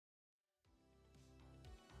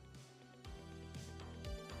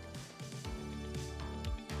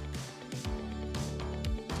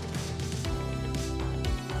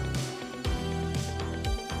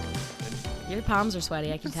Your palms are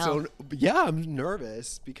sweaty. I can tell. Yeah, I'm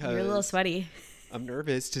nervous because You're a little sweaty. I'm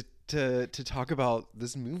nervous to talk about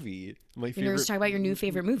this movie. You're nervous to talk about your new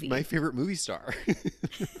favorite movie. My favorite movie star.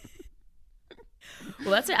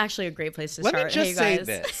 Well, that's actually a great place to start. Let me just hey, say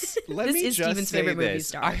this. This is Steven's favorite movie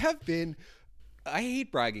star. I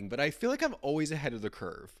hate bragging, but I feel like I'm always ahead of the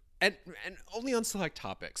curve. And only on select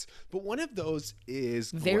topics. But one of those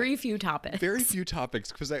is... Very few topics. Very few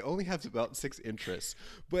topics, because I only have about 6 interests.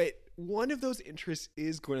 But one of those interests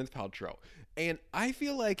is Gwyneth Paltrow. And I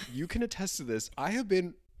feel like you can attest to this. I've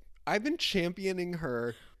been championing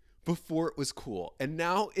her before it was cool. And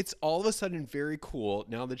now it's all of a sudden very cool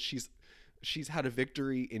now that she's had a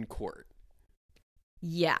victory in court.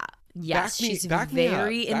 Yeah. Yes, she's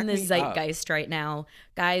very in the zeitgeist right now.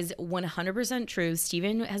 Guys, 100% true.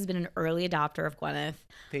 Steven has been an early adopter of Gwyneth.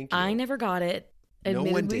 Thank you. I never got it. No one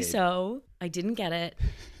Admittedly did. so. I didn't get it.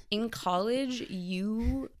 In college,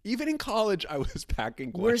 Even in college, I was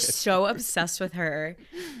packing Gwyneth. We're so obsessed with her.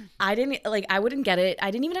 I wouldn't get it. I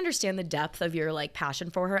didn't even understand the depth of your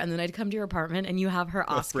passion for her. And then I'd come to your apartment and you have her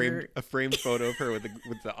Oscar. A framed photo of her with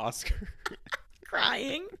the Oscar.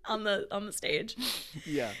 Crying on the stage.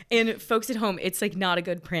 Yeah. And folks at home, it's not a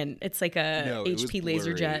good print. It's like a HP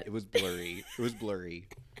LaserJet. It was blurry.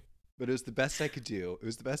 But it was the best I could do. It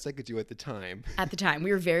was the best I could do at the time. At the time.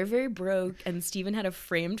 We were very, very broke, and Steven had a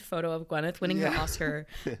framed photo of Gwyneth winning her Oscar.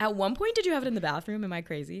 At one point, did you have it in the bathroom? Am I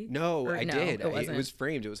crazy? No, I did. It wasn't. It was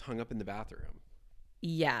framed. It was hung up in the bathroom.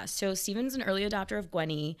 Yeah. So Steven's an early adopter of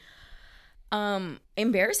Gwenny.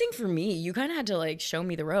 Embarrassing for me. You kind of had to show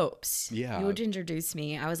me the ropes. Yeah. You would introduce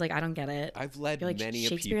me. I was like, I don't get it. I've led many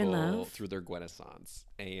people through their Gwenaissance,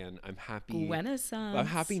 and I'm happy. Gwenaissance. I'm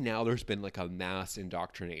happy now. There's been a mass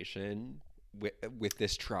indoctrination with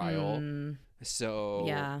this trial. So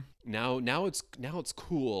yeah. Now it's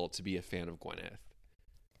cool to be a fan of Gwyneth.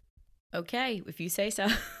 Okay, if you say so.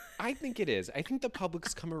 I think it is. I think the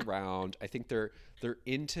public's come around. I think they're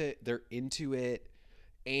into it,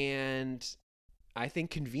 and I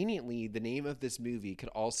think conveniently the name of this movie could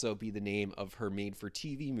also be the name of her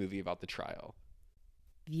made-for-TV movie about the trial.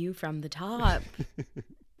 View from the top.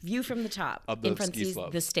 View from the top. Of those in parentheses, ski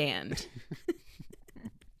slopes. The Stand.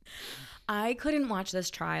 I couldn't watch this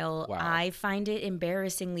trial. Wow. I find it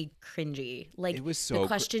embarrassingly cringy. It was so the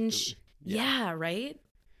questions. Yeah, right?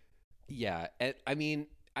 Yeah. I mean,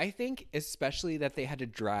 I think especially that they had to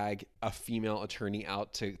drag a female attorney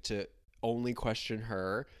out to only question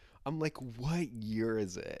her. I'm like, what year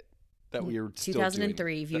is it that we were still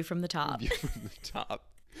 2003, doing View from the Top. View from the Top.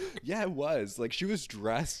 Yeah, it was. She was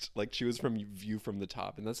dressed like she was from View from the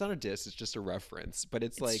Top. And that's not a diss, it's just a reference. But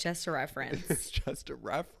it's just a reference. It's just a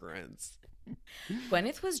reference.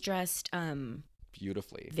 Gwyneth was dressed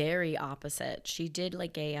beautifully. Very opposite. She did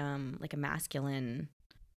a masculine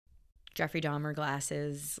Jeffrey Dahmer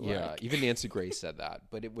glasses. Yeah, even Nancy Grace said that,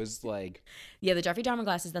 but it was yeah, the Jeffrey Dahmer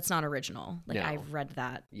glasses, that's not original. No. I've read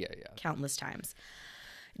that countless times.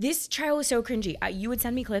 This trial was so cringy. You would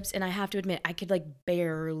send me clips, and I have to admit, I could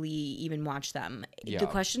barely even watch them. Yeah. The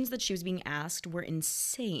questions that she was being asked were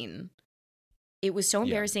insane. It was so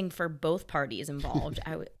embarrassing for both parties involved.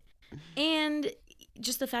 And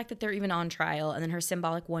just the fact that they're even on trial, and then her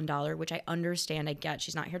symbolic $1, which I understand, I get.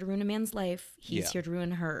 She's not here to ruin a man's life. He's here to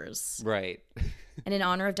ruin hers. Right. And in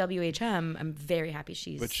honor of WHM, I'm very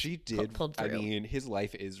happy But she did. pulled through. I mean, his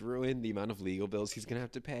life is ruined. The amount of legal bills he's gonna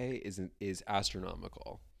have to pay is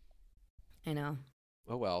astronomical. I know.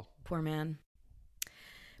 Oh well. Poor man.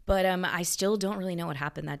 But I still don't really know what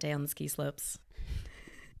happened that day on the ski slopes.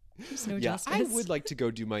 There's no justice. I would like to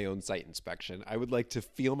go do my own site inspection. I would like to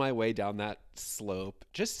feel my way down that slope.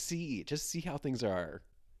 Just see how things are.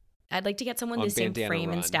 I'd like to get someone the same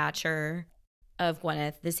frame and stature of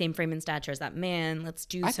Gwyneth, the same frame and stature as that man. Let's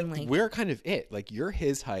do some we're kind of it. You're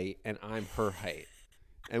his height and I'm her height.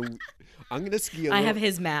 And I'm gonna ski. I have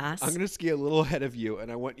his mass. I'm gonna ski a little ahead of you,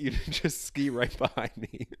 and I want you to just ski right behind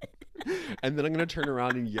me. And then I'm gonna turn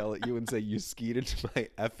around and yell at you and say, "You skied into my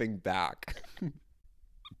effing back."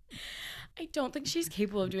 I don't think she's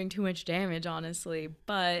capable of doing too much damage, honestly.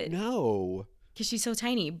 But no, because she's so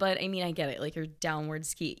tiny. But I mean, I get it. Your downward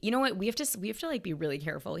ski. You know what? We have to be really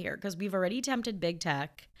careful here, because we've already tempted big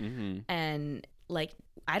tech, and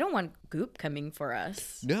I don't want Goop coming for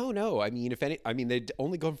us. No. I mean, they'd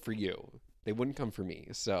only come for you. They wouldn't come for me.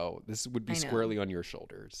 So this would be squarely on your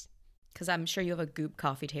shoulders. Because I'm sure you have a Goop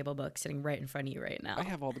coffee table book sitting right in front of you right now. I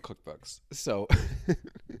have all the cookbooks. So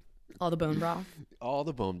all the bone broth. All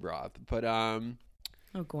the bone broth. But oh,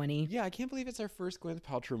 Gwenny. Yeah, I can't believe it's our first Gwyneth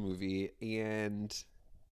Paltrow movie, and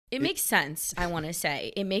It makes sense, I want to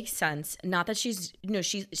say. It makes sense. Not that she's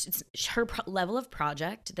her level of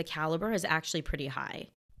project, the caliber is actually pretty high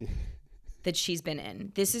that she's been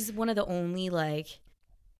in. This is one of the only like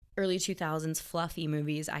early 2000s fluffy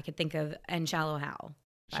movies I could think of, and Shallow Hal.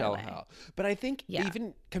 Shallow Hal. But I think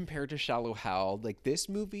even compared to Shallow Hal, like this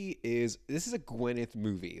is a Gwyneth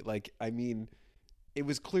movie. Like, I mean, it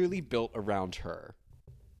was clearly built around her,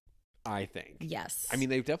 I think. Yes. I mean,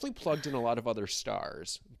 they've definitely plugged in a lot of other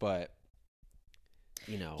stars, but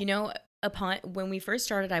when we first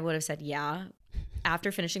started, I would have said yeah.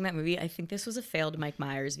 After finishing that movie, I think this was a failed Mike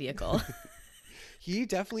Myers vehicle. He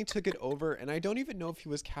definitely took it over, and I don't even know if he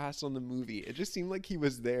was cast on the movie. It just seemed like he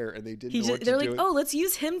was there, and they didn't know what to do. They're like, oh, let's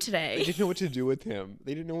use him today. They didn't know what to do with him.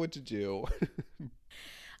 They didn't know what to do.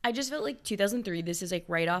 I just felt like 2003, this is like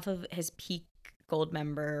right off of his peak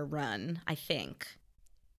Goldmember run, I think.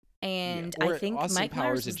 And I think Austin Mike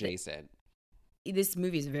Powers Myers adjacent. This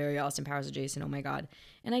movie is very Austin Powers adjacent. Oh my God.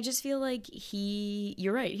 And I just feel like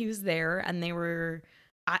you're right. He was there, and they were...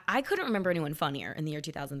 I couldn't remember anyone funnier in the year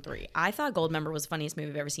 2003. I thought Goldmember was the funniest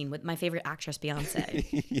movie I've ever seen, with my favorite actress,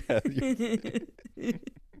 Beyonce. Yeah.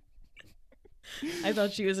 I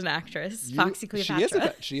thought she was an actress. Foxy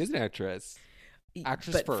Cleopatra. She is an actress.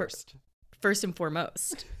 Actress but first. First and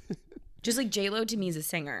foremost. Just like J-Lo to me is a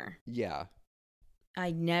singer. Yeah.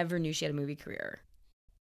 I never knew she had a movie career.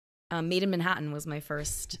 Made in Manhattan was my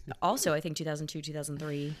first, also I think 2002,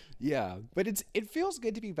 2003. Yeah, but it feels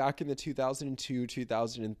good to be back in the 2002,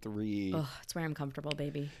 2003. Oh, it's where I'm comfortable,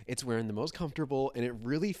 baby. It's where I'm the most comfortable, and it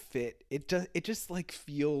really fit. It just like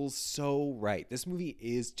feels so right. This movie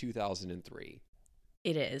is 2003.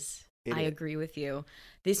 It is. I agree with you.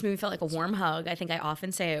 This movie felt like a warm hug. I think I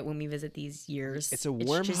often say it when we visit these years. It's a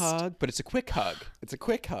warm hug, but it's a quick hug. It's a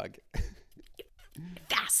quick hug.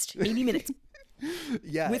 Fast. 80 minutes.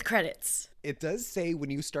 Yeah. With credits. It does say when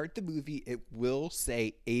you start the movie, it will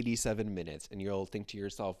say 87 minutes, and you'll think to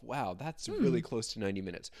yourself, wow, that's really close to 90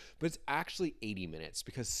 minutes. But it's actually 80 minutes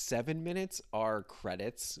because 7 minutes are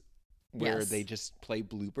credits where they just play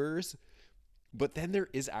bloopers. But then there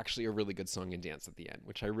is actually a really good song and dance at the end,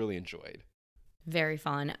 which I really enjoyed. Very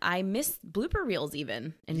fun. I miss blooper reels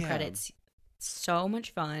even in credits. So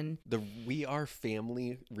much fun. The We Are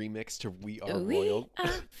Family remix to We Are Royal. We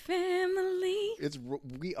Are Family. It's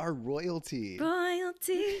We Are Royalty.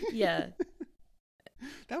 Royalty. Yeah.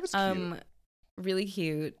 That was cute. Really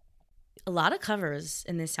cute. A lot of covers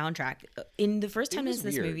in this soundtrack. In the first 10 minutes of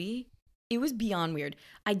this movie, it was beyond weird.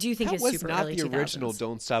 I do think it's super early 2000s. That was not the original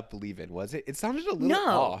Don't Stop Believin', was it? It sounded a little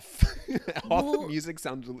off. All the music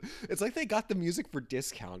sounded... It's like they got the music for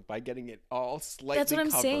discount by getting it all slightly That's what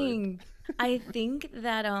I'm covered. saying. I think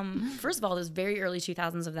that, first of all, there's very early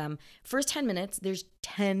 2000s of them. First 10 minutes, there's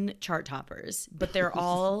 10 chart toppers, but they're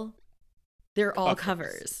all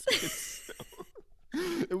covers.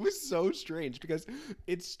 It was so strange because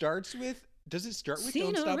it starts with... Does it start with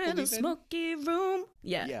Don't Stop Believin'? In a smoky room.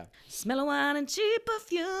 Yeah. Smell of wine and cheap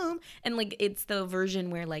perfume. And like it's the version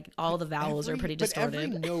where like all the vowels are pretty distorted. But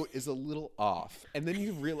every note is a little off. And then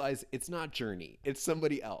you realize it's not Journey. It's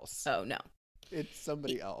somebody else. Oh, no. It's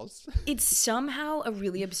somebody else. It's somehow a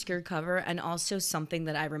really obscure cover and also something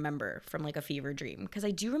that I remember from like a fever dream. Because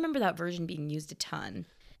I do remember that version being used a ton.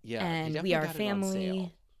 Yeah. And We Are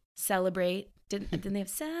Family. Celebrate. Didn't they have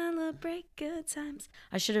Celebrate Good Times?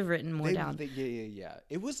 I should have written more down. Yeah.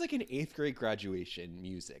 It was like an 8th grade graduation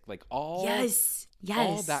music. Like all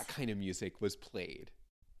that kind of music was played.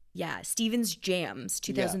 Yeah, Stevens Jams,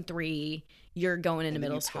 2003. You're going into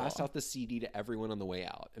middle school. Pass out the CD to everyone on the way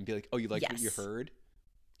out and be like, "Oh, you like what you heard?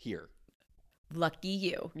 Here." Lucky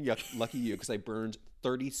you. Yeah, lucky you, because I burned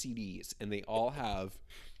 30 CDs and they all have.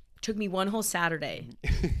 Took me one whole Saturday.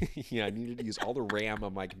 Yeah, I needed to use all the RAM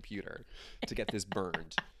on my computer to get this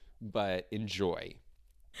burned. But enjoy.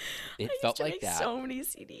 It felt like that. So many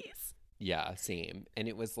CDs. Yeah, same. And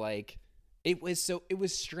it was like, it was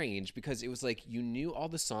strange because it was like you knew all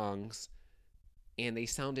the songs and they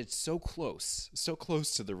sounded so close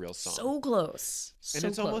to the real song. So close. And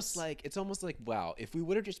it's almost like, wow, if we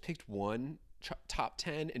would have just picked one top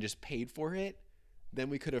 10 and just paid for it,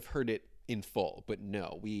 then we could have heard it in full. But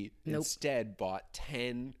no, we instead bought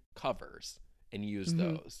 10 covers and used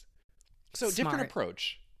those. So different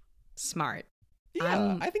approach. Smart.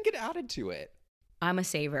 Yeah, I think it added to it. I'm a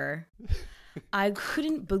saver. I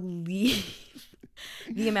couldn't believe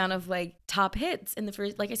the amount of like top hits in the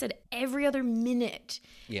first, like I said, every other minute.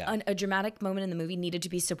 Yeah. A dramatic moment in the movie needed to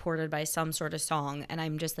be supported by some sort of song. And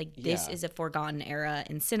I'm just like, this is a forgotten era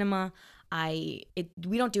in cinema.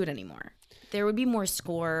 We don't do it anymore. There would be more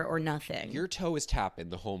score or nothing. Your toe is tapping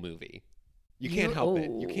the whole movie. You can't help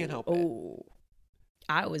it. You can't help it.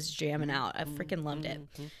 I was jamming out. I freaking loved it.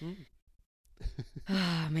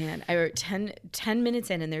 Oh man, I wrote 10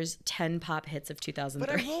 minutes in and there's 10 pop hits of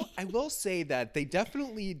 2003. But I will say that they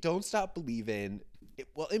definitely don't stop believing.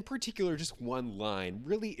 Well, in particular, just one line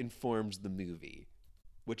really informs the movie,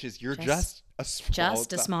 which is you're just a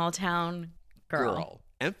small town girl.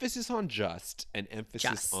 Emphasis on just and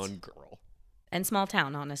emphasis on girl. And small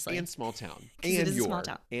town, honestly. And small town. And it is a small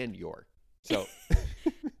town. And your. So.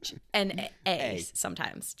 And a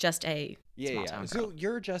sometimes. Just a small town girl. So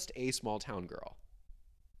you're just a small town girl.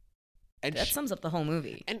 And that sums up the whole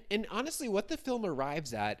movie. And honestly, what the film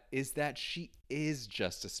arrives at is that she is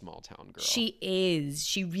just a small town girl. She is.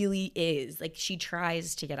 She really is. Like, she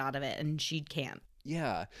tries to get out of it and she can't.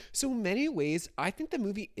 Yeah. So in many ways, I think the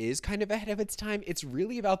movie is kind of ahead of its time. It's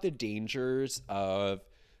really about the dangers of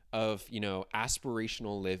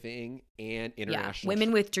aspirational living and international.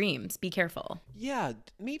 Women with dreams. Be careful. Yeah.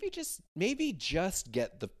 Maybe just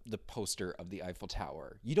get the poster of the Eiffel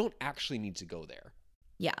Tower. You don't actually need to go there.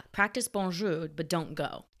 Yeah. Practice bonjour, but don't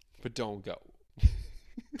go.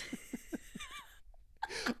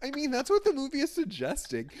 I mean, that's what the movie is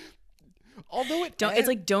suggesting. Although it's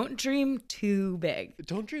like, don't dream too big.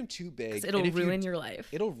 Don't dream too big. 'Cause it'll ruin your life.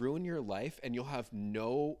 It'll ruin your life, and you'll have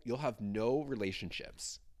no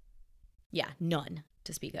relationships. Yeah, none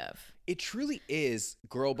to speak of. It truly is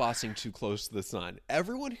girl bossing too close to the sun.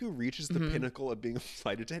 Everyone who reaches the pinnacle of being a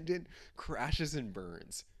flight attendant crashes and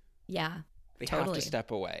burns. Yeah, they totally have to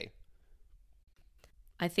step away.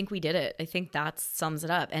 I think we did it. I think that sums it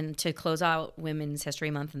up. And to close out Women's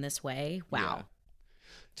History Month in this way, wow. Yeah.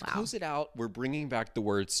 To close it out, we're bringing back the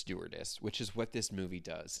word stewardess, which is what this movie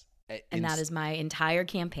does. And that is my entire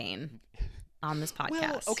campaign on this podcast.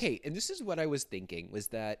 Well, okay, and this is what I was thinking, was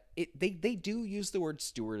that they do use the word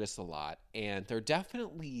stewardess a lot, and they're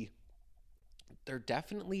definitely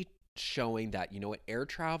showing that, air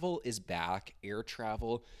travel is back. Air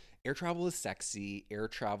travel is sexy. Air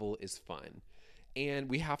travel is fun. And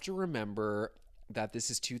we have to remember that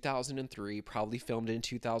this is 2003, probably filmed in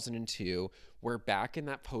 2002. We're back in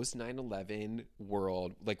that post 9/11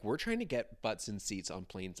 world. Like, we're trying to get butts in seats on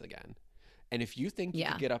planes again. And if you think you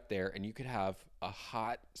could get up there and you could have a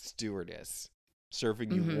hot stewardess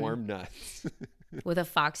serving you warm nuts with a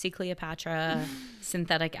foxy Cleopatra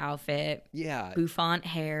synthetic outfit, bouffant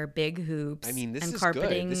hair, big hoops, I mean, this is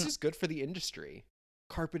carpeting. Good. This is good for the industry.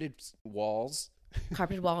 Carpeted walls.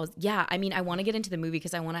 Yeah, I mean, I want to get into the movie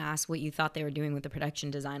because I want to ask what you thought they were doing with the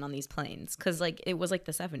production design on these planes, because like it was like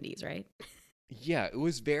the 70s, right? Yeah, it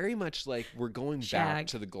was very much like we're going back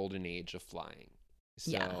to the golden age of flying.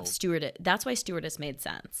 So, yeah, stewardess. That's why stewardess made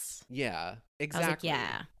sense. Yeah, exactly. I was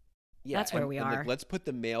like, yeah, that's where we are. Like, let's put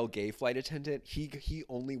the male gay flight attendant. He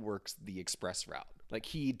only works the express route. Like,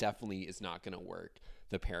 he definitely is not going to work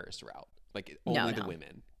the Paris route. Like, only the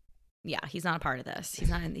women. Yeah, he's not a part of this. He's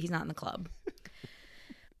not in the club.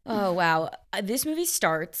 Oh, wow. This movie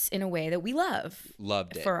starts in a way that we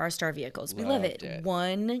loved it for our star vehicles. We love it.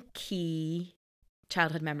 One key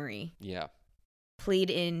childhood memory. Yeah. Played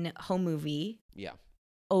in home movie. Yeah.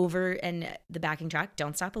 Over and the backing track,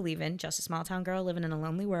 Don't Stop Believin', just a small town girl living in a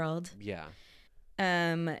lonely world. Yeah.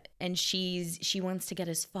 And she wants to get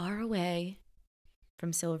as far away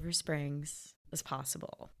from Silver Springs as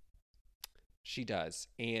possible. She does.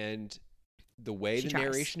 And the way the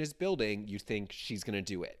narration is building, you think she's going to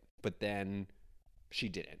do it. But then she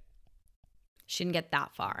didn't. She didn't get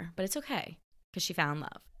that far. But it's okay because she found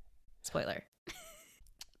love. Spoiler.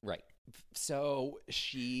 Right. So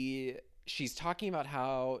she's talking about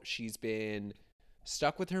how she's been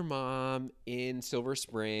stuck with her mom in Silver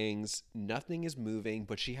Springs. Nothing is moving,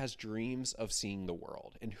 but she has dreams of seeing the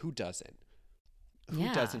world. And who doesn't?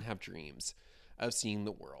 Who doesn't have dreams of seeing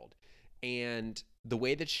the world? And the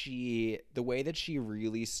way that she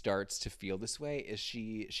really starts to feel this way is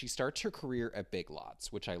she starts her career at Big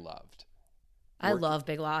Lots, which I loved. I love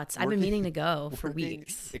Big Lots. I've been meaning to go for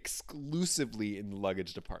weeks. Exclusively in the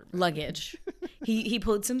luggage department. Luggage. He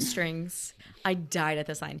pulled some strings. I died at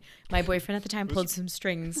this line. My boyfriend at the time pulled some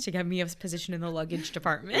strings to get me a position in the luggage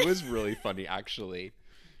department. It was really funny, actually.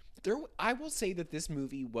 I will say that this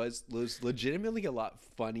movie was legitimately a lot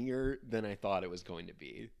funnier than I thought it was going to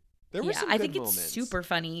be. There were some good moments. It's super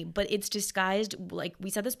funny, but it's disguised, like we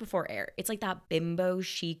said this before air. It's like that bimbo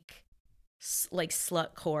chic, like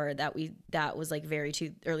slut core that was like very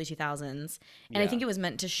early 2000s. And I think it was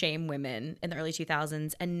meant to shame women in the early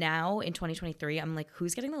 2000s. And now in 2023, I'm like,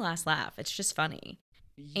 who's getting the last laugh? It's just funny.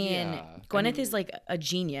 Yeah, and Gwyneth is like a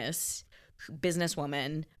genius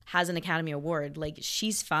businesswoman, has an Academy Award. Like,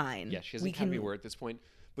 she's fine. Yeah, she has an Academy Award at this point.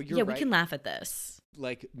 But you're Yeah, right. we can laugh at this.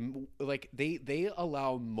 Like they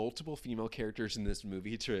allow multiple female characters in this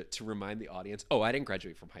movie to remind the audience, oh, I didn't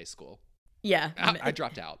graduate from high school. Yeah. I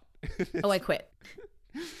dropped out. Oh, I quit.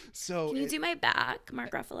 So Can you do my back,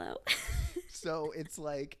 Mark Ruffalo? So it's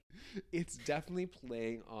like, it's definitely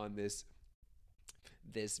playing on this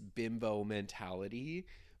bimbo mentality,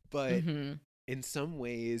 but in some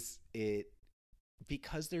ways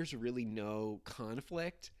because there's really no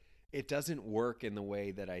conflict, it doesn't work in the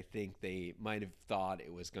way that I think they might have thought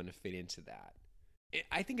it was going to fit into that.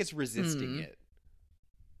 I think it's resisting it.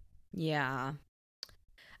 Yeah.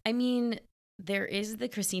 I mean, there is the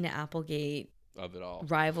Christina Applegate Of it all.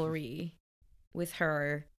 rivalry with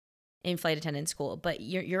her in flight attendant school, but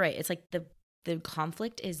you're right. It's like the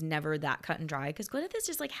conflict is never that cut and dry because Gwyneth is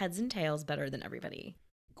just like heads and tails better than everybody.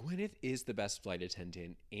 Gwyneth is the best flight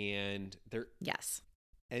attendant, and Yes.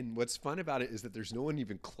 And what's fun about it is that there's no one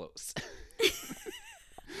even close.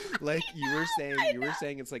 Like you were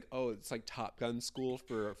saying it's like, oh, it's like Top Gun school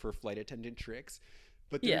for flight attendant tricks,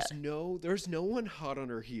 but there's no one hot on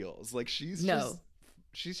her heels. Like she's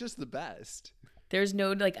just the best. There's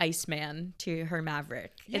no like Iceman to her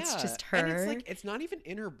Maverick. Yeah. It's just her. And it's like, it's not even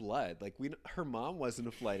in her blood. Like her mom wasn't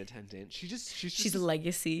a flight attendant. She's a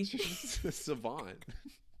legacy. She's a savant.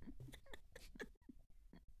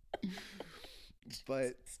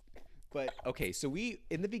 But okay, so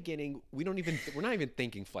in the beginning, we're not even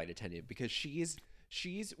thinking flight attendant because she's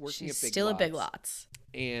working at Big still Lots. at Big Lots.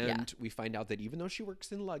 And we find out that even though she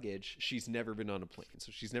works in luggage, she's never been on a plane.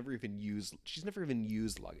 So she's never even used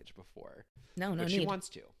luggage before. No but need. She wants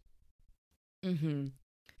to. Mm-hmm.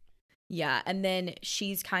 Yeah, and then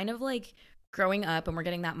she's kind of like growing up, and we're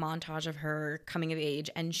getting that montage of her coming of age,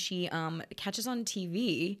 and she catches on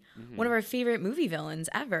TV one of our favorite movie villains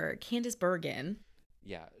ever, Candice Bergen.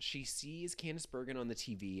 Yeah, she sees Candice Bergen on the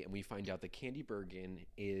TV, and we find out that Candy Bergen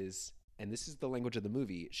is, and this is the language of the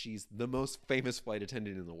movie, she's the most famous flight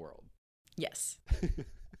attendant in the world. Yes.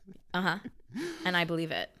 Uh-huh. And I believe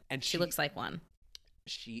it. And she looks like one.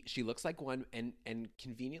 She looks like one, and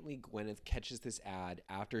conveniently Gwyneth catches this ad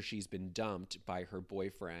after she's been dumped by her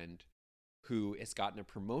boyfriend, who has gotten a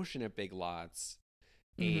promotion at Big Lots,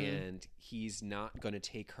 and he's not going to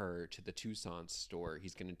take her to the Tucson store.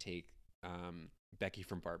 He's going to take Becky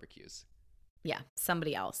from Barbecues. Yeah,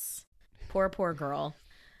 somebody else. Poor girl.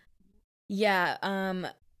 Yeah,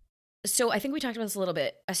 so I think we talked about this a little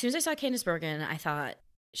bit. As soon as I saw Candice Bergen, I thought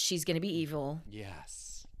she's going to be evil. Yes.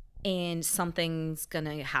 And something's going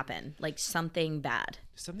to happen. Like something bad.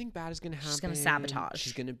 Something bad is going to happen. She's going to sabotage.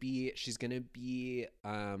 She's going to be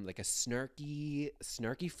like a snarky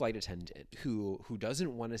flight attendant who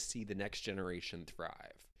doesn't want to see the next generation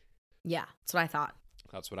thrive. Yeah, that's what I thought.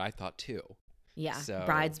 That's what I thought too. Yeah, so,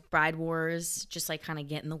 bride wars just like kind of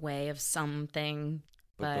get in the way of something.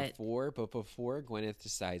 But before Gwyneth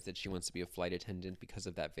decides that she wants to be a flight attendant because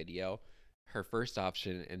of that video, her first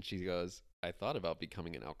option, and she goes, I thought about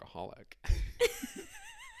becoming an alcoholic.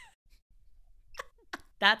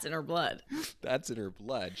 That's in her blood. That's in her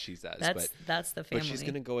blood, she says. That's the family. But she's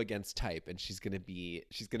gonna go against type, and she's gonna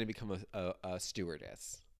become a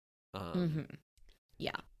stewardess.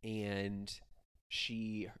 Yeah. And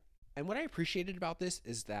what I appreciated about this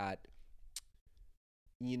is that,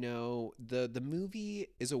 you know, the movie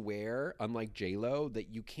is aware, unlike J-Lo,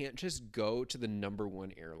 that you can't just go to the number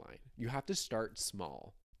one airline. You have to start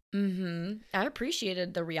small. I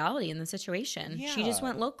appreciated the reality in the situation. Yeah. She just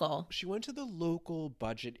went local. She went to the local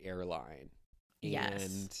budget airline. Yes.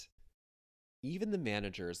 And even the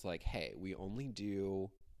manager is like, hey, we only do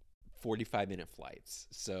 45-minute flights.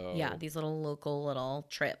 So yeah, these little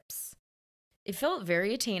trips. It felt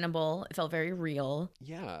very attainable. It felt very real.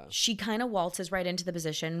 Yeah. She kind of waltzes right into the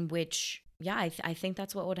position, which, yeah, I think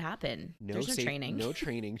that's what would happen. There's no training. No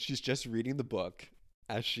training. She's just reading the book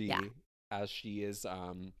as she is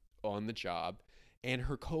on the job. And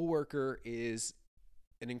her coworker is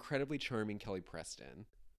an incredibly charming Kelly Preston.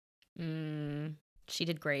 She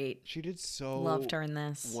did great. She did so loved her in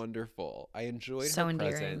this. Wonderful. I enjoyed so her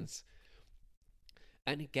endearing. presence.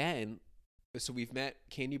 And again, so we've met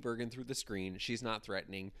Candy Bergen through the screen. She's not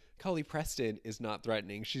threatening. Kelly Preston is not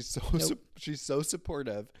threatening. She's so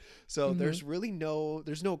supportive. So there's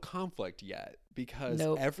no conflict yet because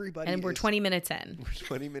everybody. And we're 20 minutes in. We're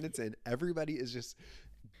 20 minutes in. Everybody is just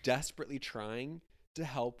desperately trying to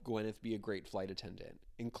help Gwyneth be a great flight attendant,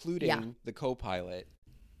 including the co-pilot,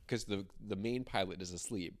 because the main pilot is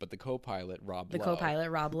asleep, but the co-pilot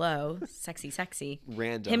Rob Lowe, sexy,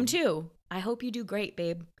 random, him too. I hope you do great,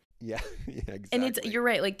 babe. Yeah, exactly. And you're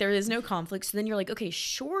right, like there is no conflict, so then you're like, okay,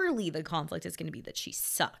 surely the conflict is going to be that she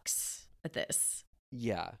sucks at this.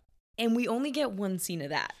 Yeah, And we only get one scene of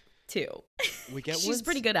that, too. We get She's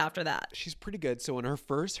pretty good after that. She's pretty good. So in her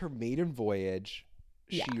maiden voyage,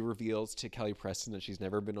 Yeah. she reveals to Kelly Preston that she's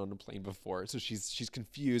never been on a plane before. So she's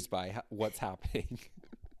confused by what's happening.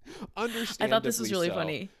 Understandably I thought this was really so.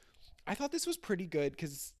 funny. I thought this was pretty good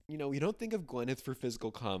because, you know, you don't think of Gwyneth for physical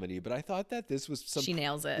comedy, but I thought that this was She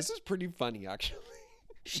nails it. This is pretty funny, actually.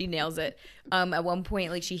 She nails it. At one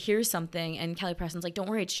point, like, she hears something and Kelly Preston's like, don't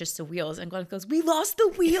worry, it's just the wheels. And Gwyneth goes, we lost the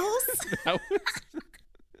wheels?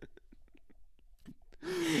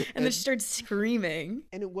 And then she starts screaming.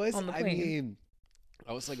 And it was, on the plane. I mean,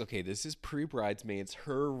 I was like, okay, this is pre-Bridesmaids,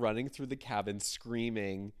 her running through the cabin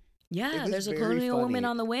screaming. Yeah, there's a colonial woman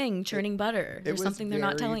on the wing churning butter. There's something they're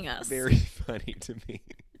not telling us. Very funny to me.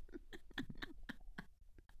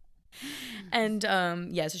 And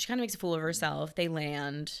so she kind of makes a fool of herself. They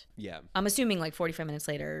land. Yeah. I'm assuming like 45 minutes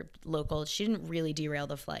later, local. She didn't really derail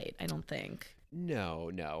the flight, I don't think. No.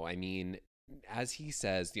 I mean, as he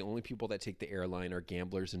says, the only people that take the airline are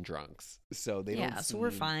gamblers and drunks. So they don't so we're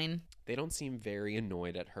fine. They don't seem very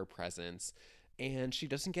annoyed at her presence. And she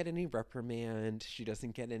doesn't get any reprimand. She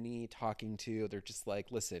doesn't get any talking to. They're just like,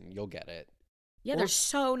 listen, you'll get it. Yeah, they're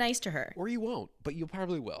so nice to her. Or you won't, but you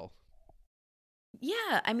probably will.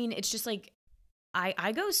 Yeah, I mean, it's just like,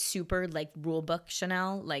 I go super like rule book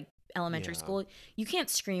Chanel, like elementary school. You can't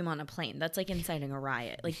scream on a plane. That's like inciting a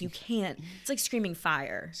riot. Like you can't. It's like screaming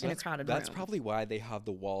fire in a crowded room. That's probably why they have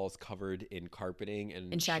the walls covered in carpeting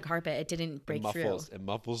and shag carpet. It didn't break through. It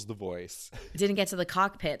muffles the voice. It didn't get to the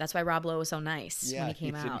cockpit. That's why Rob Lowe was so nice when he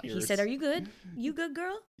came out. He said, "Are you good? You good,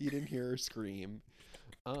 girl?" You didn't hear her scream.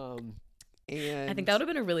 And I think that would have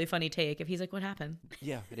been a really funny take if he's like, "What happened?"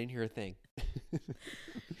 Yeah, I didn't hear a thing.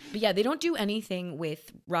 But yeah, they don't do anything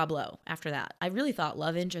with Rob Lowe after that. I really thought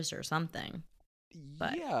love interest or something.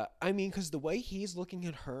 But yeah, I mean, because the way he's looking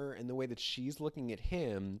at her and the way that she's looking at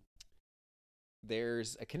him,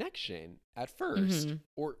 there's a connection at first. Mm-hmm.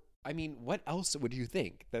 Or, I mean, what else would you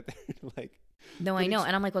think? That they're like... No, I know.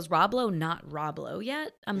 And I'm like, was Rob Lowe not Rob Lowe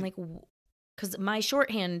yet? I'm like, because my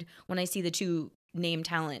shorthand, when I see the two named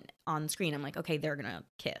talent on screen, I'm like, okay, they're going to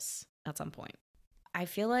kiss at some point. I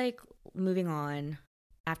feel like moving on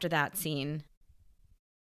after that scene,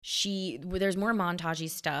 there's more montagey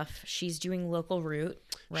stuff. She's doing local route,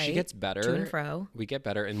 right? She gets better. To and fro. We get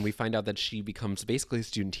better, and we find out that she becomes basically a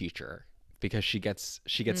student teacher because she gets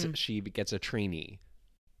a trainee.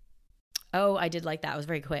 Oh, I did like that. It was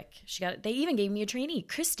very quick. They even gave me a trainee,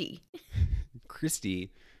 Christy.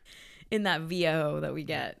 In that VO that we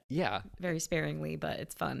get. Yeah. Very sparingly, but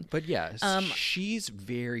it's fun. But yeah, she's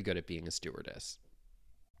very good at being a stewardess.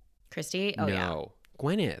 Christy? Oh, yeah.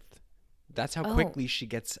 Gwyneth. That's how quickly she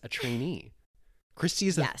gets a trainee.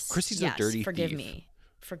 Christy's a dirty Forgive thief. me.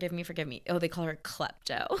 Forgive me. Oh, they call her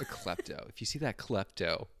klepto. A klepto. If you see that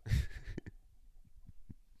klepto.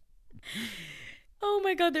 Oh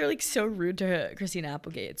my God, they're like so rude to her, Christina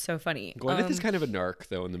Applegate. It's so funny. Gwyneth is kind of a narc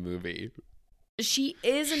though in the movie. She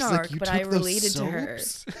is a narc, but I related to her.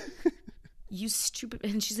 You stupid.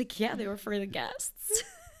 And she's like, yeah, they were for the guests.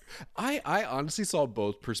 I honestly saw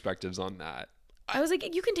both perspectives on that. I was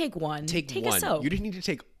like, you can take one. Take one. A soap. You didn't need to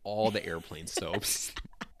take all the airplane soaps.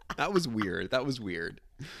 That was weird.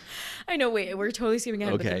 I know. Wait, we're totally skipping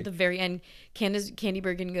ahead. Okay. But at the very end, Candy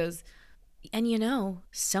Bergen goes, and you know,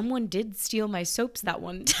 someone did steal my soaps that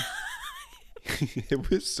one time. It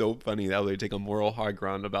was so funny that they take a moral high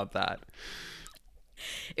ground about that.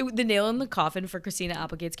 The nail in the coffin for Christina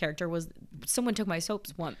Applegate's character was someone took my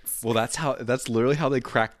soaps once. Well, that's literally how they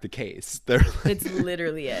cracked the case. It's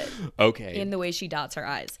literally it. Okay. In the way she dots her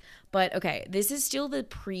eyes. But okay, this is still the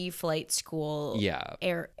pre-flight school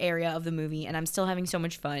area of the movie, and I'm still having so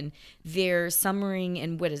much fun. They're summering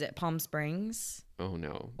in, what is it, Palm Springs? Oh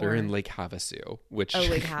no, they're in Lake Havasu, Lake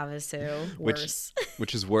Havasu, worse.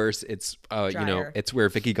 which is worse. It's it's where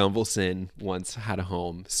Vicky Gunvalson once had a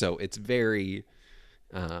home, so it's very.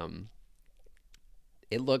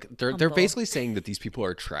 They're basically saying that these people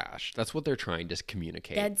are trash. That's what they're trying to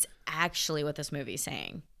communicate. That's actually what this movie's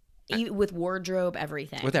saying. With wardrobe,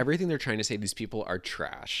 everything. With everything, they're trying to say these people are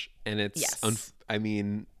trash, and it's. I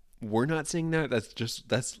mean, we're not saying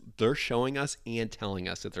that. They're showing us and telling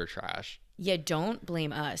us that they're trash. Yeah, don't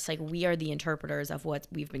blame us. Like, we are the interpreters of what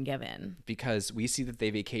we've been given. Because we see that they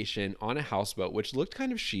vacation on a houseboat, which looked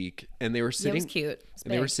kind of chic, and they were sitting. It was cute.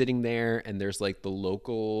 And they were sitting there, and there's like the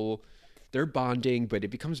local. They're bonding, but it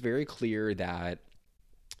becomes very clear that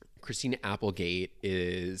Christina Applegate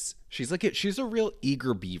she's a real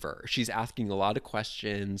eager beaver. She's asking a lot of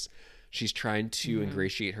questions. She's trying to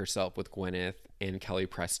ingratiate herself with Gwyneth and Kelly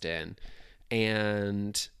Preston,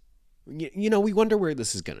 and we wonder where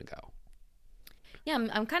this is gonna go. Yeah,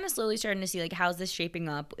 I'm kind of slowly starting to see like how's this shaping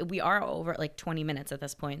up. We are over like 20 minutes at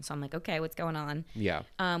this point, so I'm like, okay, what's going on? Yeah.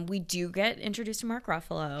 We do get introduced to Mark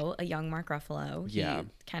Ruffalo, a young Mark Ruffalo. Yeah. He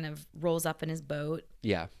kind of rolls up in his boat.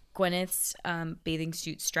 Yeah. Gwyneth's bathing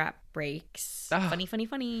suit strap breaks. Ah,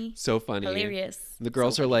 Funny. So funny. Hilarious. The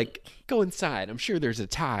girls So are funny. like, go inside. I'm sure there's a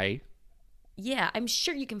tie. Yeah, I'm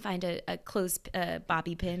sure you can find a clothes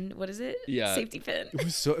bobby pin. What is it? Yeah. Safety pin.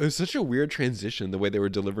 It was such a weird transition the way they were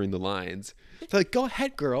delivering the lines. They're like, go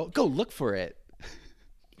ahead, girl. Go look for it.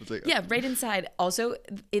 It's like, Yeah, right inside. Also,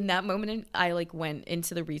 in that moment, I like went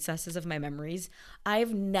into the recesses of my memories.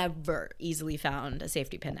 I've never easily found a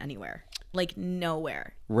safety pin anywhere. Like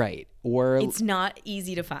nowhere. right. Or It's not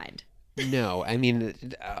easy to find. no, I mean,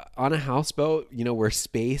 on a houseboat, where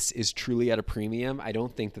space is truly at a premium, I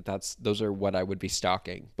don't think those are what I would be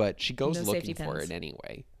stalking. But she goes No looking safety for pins. it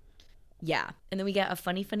anyway. Yeah, and then we get a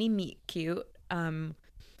funny meet cute.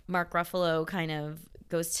 Mark Ruffalo kind of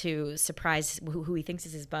goes to surprise who he thinks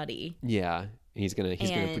is his buddy. Yeah, he's gonna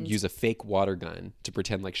And- use a fake water gun to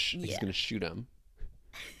pretend like he's Yeah. gonna shoot him.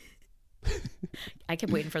 I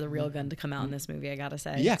kept waiting for the real gun to come out in this movie. I gotta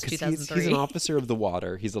say, Yeah, It's because 2003. he's an officer of the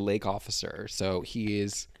water. He's a lake officer, so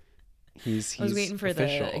he's I was waiting for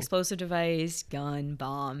official. the explosive device, gun,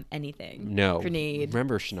 bomb, anything. No Grenade.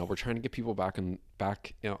 Remember, Chanel, we're trying to get people back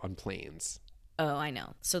on planes. Oh, I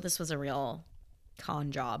know. So this was a real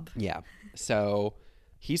con job. Yeah. So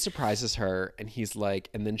he surprises her, and he's like,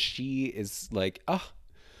 and then she is like,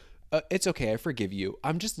 it's okay, I forgive you.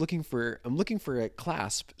 I'm looking for a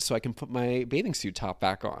clasp so I can put my bathing suit top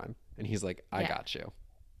back on. And he's like, I Yeah. got you.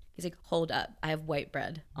 He's like, hold up, I have white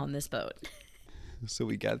bread on this boat. So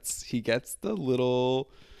he gets the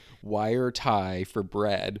little wire tie for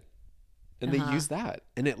bread, and they use that,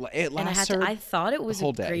 and it And lasts her. I thought it was the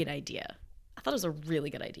whole a day. great idea. I thought it was a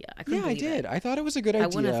really good idea. I couldn't Yeah, I believe did. it. I thought it was a good idea. I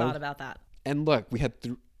wouldn't have thought about that. And look, we had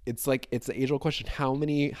it's the age-old question: how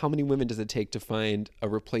many women does it take to find a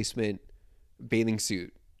replacement bathing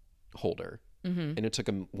suit holder? Mm-hmm. And it took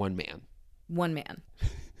him one man. One man.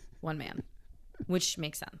 Which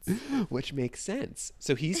makes sense. Which makes sense.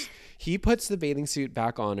 So he puts the bathing suit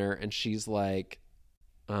back on her, and she's like,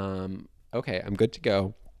 okay, I'm good to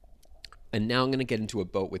go. And now I'm gonna get into a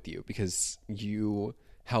boat with you because you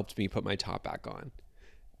helped me put my top back on.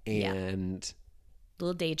 And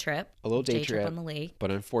Little day trip. a little day trip on the lake. But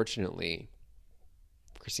unfortunately,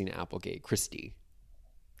 Christina Applegate, Christy's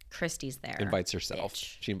there. invites herself.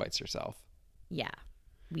 Bitch. She invites herself. Yeah.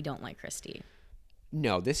 We don't like Christy.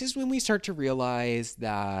 No, this is when we start to realize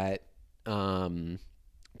that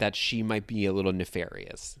that she might be a little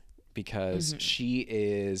nefarious because she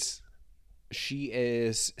is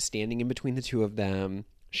standing in between the two of them.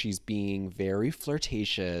 She's being very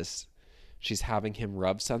flirtatious. She's having him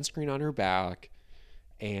rub sunscreen on her back,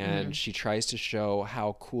 and she tries to show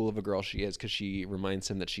how cool of a girl she is because she reminds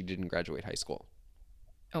him that she didn't graduate high school.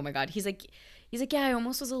 Oh my God. He's like, yeah, I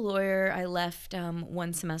almost was a lawyer. I left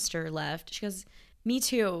one semester left. She goes, me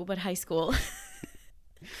too, but high school.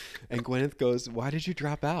 And Gwyneth goes, "Why did you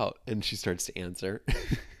drop out?" And she starts to answer.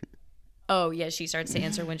 Oh, yeah. She starts to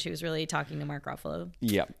answer when she was really talking to Mark Ruffalo.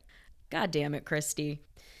 Yeah. God damn it, Christy.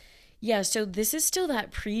 Yeah, so this is still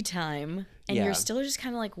that pre-time, and Yeah. you're still just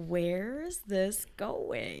kind of like, where's this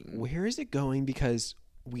going? Where is it going? Because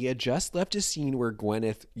we had just left a scene where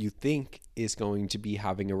Gwyneth, you think, is going to be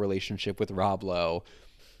having a relationship with Rob Lowe.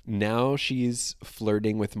 Now she's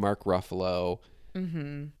flirting with Mark Ruffalo.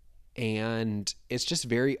 Mm-hmm. And it's just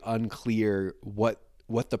very unclear what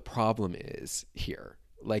the problem is here.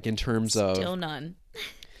 Like in terms of... Still none.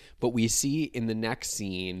 But we see in the next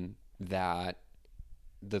scene that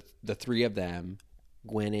the three of them,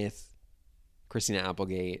 Gwyneth, Christina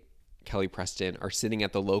Applegate, Kelly Preston, are sitting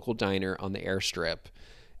at the local diner on the airstrip,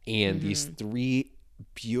 and these three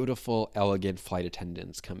beautiful, elegant flight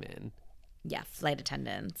attendants come in. Yeah, flight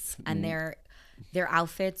attendants. And their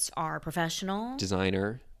outfits are professional,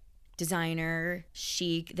 Designer.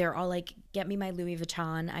 chic. They're all like, get me my Louis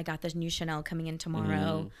Vuitton. I got this new Chanel coming in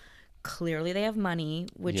tomorrow. Clearly they have money,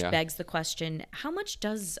 which begs the question, how much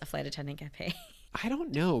does a flight attendant get paid? I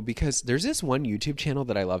don't know, because there's this one YouTube channel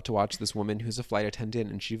that I love to watch, this woman who's a flight attendant,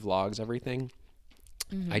 and she vlogs everything.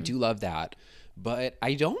 I do love that. But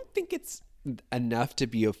I don't think it's enough to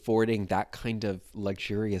be affording that kind of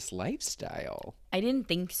luxurious lifestyle. I didn't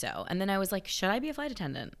think so. And then I was like, should I be a flight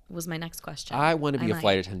attendant? Was my next question. I want to be a might.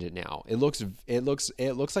 flight attendant now. It looks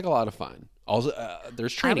like a lot of fun. Also,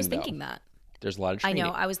 there's training. I was thinking that. There's a lot of I training. know.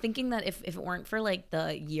 I was thinking that if it weren't for like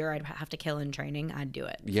the year I'd have to kill in training, I'd do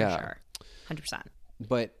it. Yeah. For sure. 100%.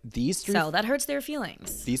 But these three, So that hurts their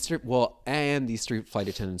feelings. these three flight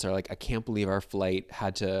attendants are like, I can't believe our flight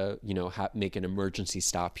had to, make an emergency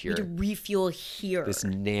stop We here, need to refuel here. this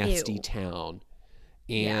nasty Ew. town.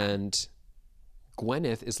 And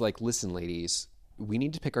Gwyneth is like, listen, ladies, we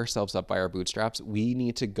need to pick ourselves up by our bootstraps. We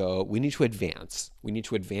need to advance. We need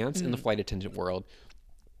to advance in the flight attendant world.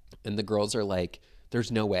 And the girls are like,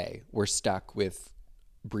 there's no way. We're stuck with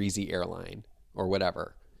Breezy Airline or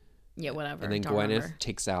whatever. Yeah, whatever. And then Don't Gwyneth remember.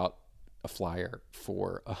 takes out a flyer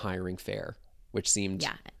for a hiring fair, which seemed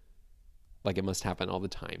like it must happen all the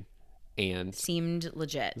time. And Seemed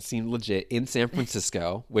legit. it seemed legit in San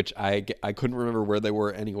Francisco, which I couldn't remember where they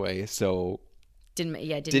were anyway. So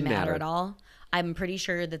Didn't matter at all. I'm pretty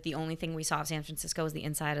sure that the only thing we saw of San Francisco was the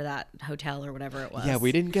inside of that hotel or whatever it was. yeah,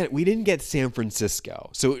 we didn't get San Francisco.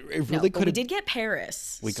 So it really could have. We did get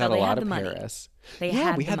Paris. We so got a they lot had of the money. Paris. They Yeah,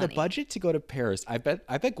 had we the had the money. budget to go to Paris. I bet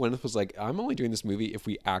Gwyneth was like, I'm only doing this movie if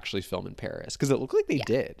we actually film in Paris, because it looked like they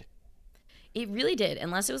did. It really did,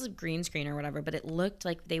 unless it was a green screen or whatever. But it looked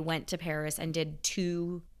like they went to Paris and did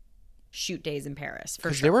 2 shoot days in Paris for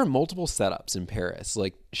Because sure. there were multiple setups in Paris.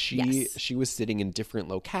 Like Yes. she was sitting in different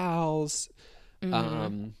locales.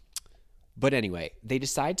 Mm-hmm. But anyway, they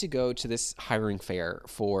decide to go to this hiring fair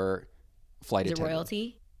for flight Is it attendant.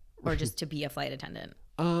 royalty or just to be a flight attendant?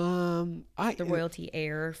 The The Royalty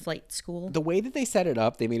Air Flight School. The way that they set it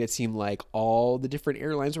up, they made it seem like all the different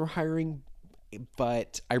airlines were hiring,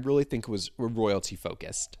 but I really think it was royalty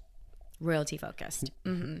focused. Royalty focused.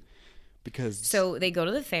 Mm-hmm. Because So they go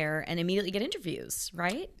to the fair and immediately get interviews,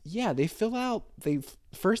 right? yeah, they fill out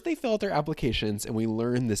their applications, and we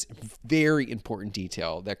learn this very important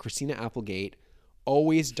detail that Christina Applegate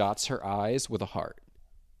always dots her I's with a heart.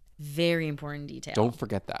 Very important detail. Don't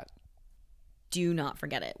forget that. Do not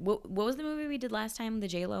forget it. What was the movie we did last time? The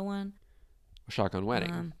J-Lo one? Shotgun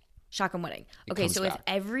Wedding. Shotgun Wedding. It Okay, comes so back. if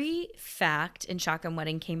every fact in Shotgun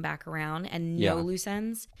Wedding came back around and no Yeah. loose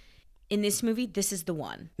ends, in this movie, this is the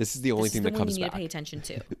one. This is the only This thing is the that one comes you need back. to pay attention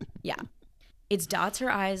to. Yeah. It's dots her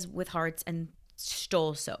eyes with hearts and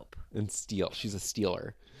stole soap. And steal. She's a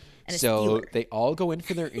stealer. And a So stealer. they all go in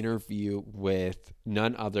for their interview with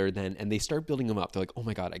none other than, and they start building them up. They're like, "Oh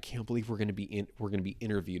my god, I can't believe we're going to be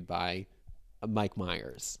interviewed by Mike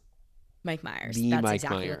Myers." Mike Myers. The That's Mike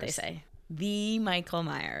exactly what they Myers. say. The Michael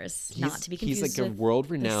Myers. Not to be confused He's like a with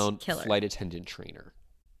world-renowned this killer. flight attendant trainer.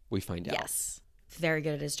 We find out. Yes. Very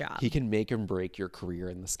good at his job. He can make and break your career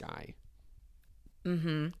in the sky.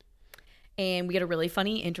 Mm-hmm. And we get a really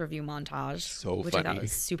funny interview montage. So which I funny. thought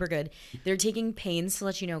was super good. They're taking pains to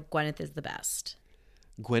let you know Gwyneth is the best.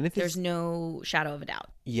 Gwyneth There's is no shadow of a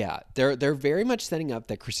doubt. yeah. They're very much setting up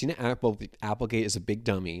that Christina Applegate is a big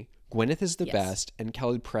dummy. Gwyneth is the Yes. best, and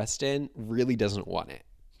Kelly Preston really doesn't want it.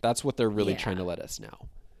 That's what they're really Yeah. trying to let us know.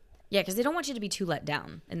 Yeah, because they don't want you to be too let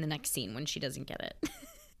down in the next scene when she doesn't get it.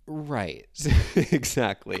 Right.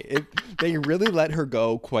 Exactly. They really let her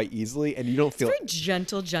go quite easily, and you don't feel. Very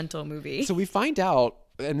gentle movie. So we find out,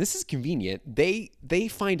 and this is convenient. They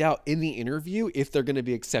find out in the interview if they're going to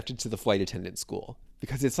be accepted to the flight attendant school,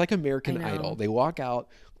 because it's like American I know. Idol. They walk out.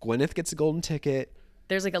 Gwyneth gets a golden ticket.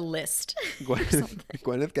 There's like a list.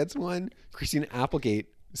 Gwyneth gets one. Christina Applegate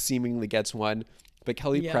seemingly gets one, but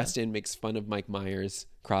Kelly Yeah. Preston makes fun of Mike Myers'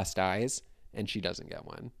 crossed eyes, and she doesn't get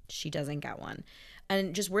one. She doesn't get one.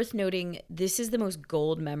 And just worth noting, this is the most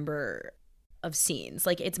gold member of scenes.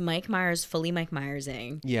 Like, it's Mike Myers, fully Mike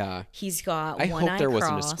Myersing. Yeah. He's got I one hope eye there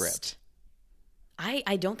crossed. wasn't a script.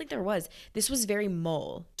 I don't think there was. This was very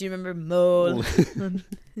mole. Do you remember mole?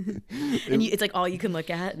 It's like all you can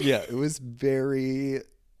look at. Yeah, it was very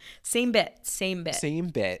Same bit. same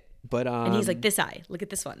bit, but And he's like, this eye, look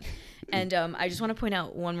at this one. And I just want to point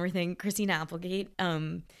out one more thing. Christina Applegate,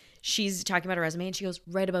 she's talking about her resume and she goes,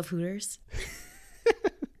 right above Hooters.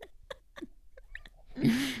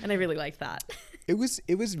 And I really liked that. it was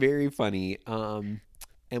very funny. And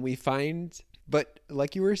we find, but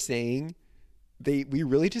like you were saying, we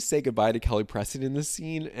really just say goodbye to Kelly Preston in this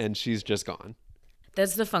scene, and she's just gone.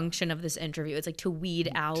 That's the function of this interview. It's like to weed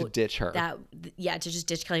out To ditch her. to just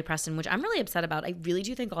ditch Kelly Preston, which I'm really upset about. I really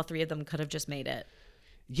do think all 3 of them could have just made it.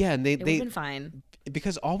 Yeah, and It would have been fine.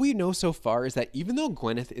 because all we know so far is that even though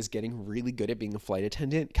Gwyneth is getting really good at being a flight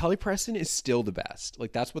attendant, Kelly Preston is still the best.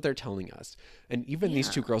 Like, that's what they're telling us. And even these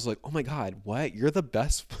two girls are like, oh my god, what? You're the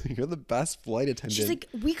best. You're the best flight attendant. She's like,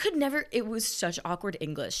 we could never. It was such awkward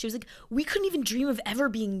English. She was like, we couldn't even dream of ever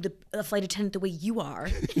being a flight attendant the way you are.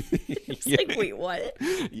 It's like, wait, what?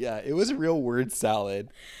 Yeah, it was a real word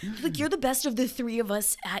salad. Like, you're the best of the 3 of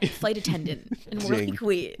us at flight attendant, and we're Ding. like,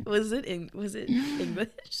 wait, was it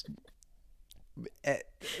English?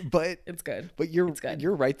 But It's good. But It's good.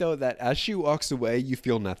 you're right though that as she walks away, you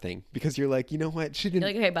feel nothing because you're like, you know what? She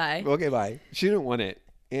didn't. You're like, okay, bye. Okay, bye. She didn't want it,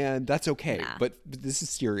 and that's okay. Nah. But this is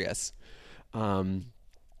serious.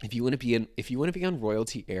 If you want to be on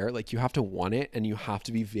royalty air, like you have to want it, and you have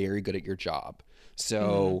to be very good at your job.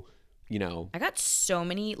 So, you know, I got so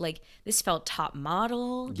many, like, this felt Top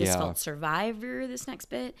Model. This felt Survivor, this next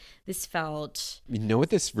bit. This felt... You know what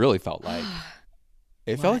this really felt like?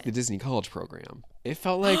 It felt like the Disney College Program. It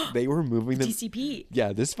felt like they were moving them... DCP.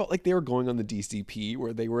 Yeah, this felt like they were going on the DCP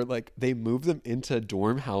where they were like, they moved them into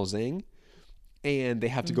dorm housing and they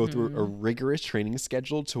have to go through a rigorous training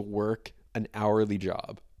schedule to work an hourly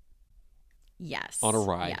job. Yes. On a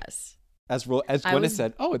ride. Yes. As Gwyneth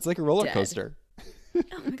said, oh, it's like a roller coaster.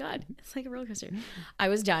 Oh my God. It's like a roller coaster. I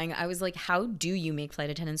was dying. I was like, how do you make flight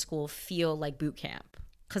attendant school feel like boot camp?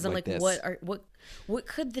 Because I'm like what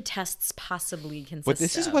could the tests possibly consist of? But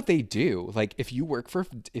this is what they do. Like if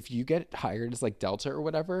you get hired as like Delta or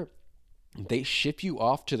whatever, they ship you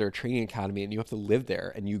off to their training academy and you have to live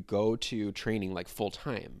there and you go to training like full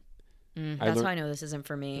time. That's why I know this isn't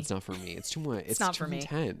for me. It's not for me. It's too much. It's not too for me.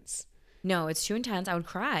 intense. No, it's too intense. I would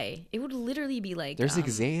cry. It would literally be like there's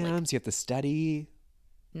exams. You have to study.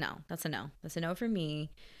 No, that's a no. That's a no for me.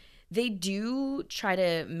 They do try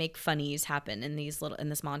to make funnies happen in this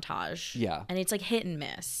montage. Yeah. And it's like hit and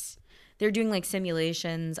miss. They're doing like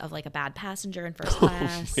simulations of like a bad passenger in first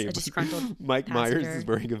class, a disgruntled Mike passenger. Myers is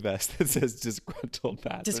wearing a vest that says disgruntled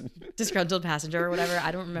passenger. Disgruntled passenger or whatever.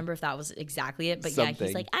 I don't remember if that was exactly it, but yeah,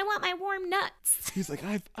 he's like, I want my warm nuts. He's like,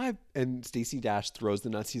 I've and Stacey Dash throws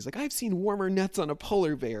the nuts. He's like, I've seen warmer nuts on a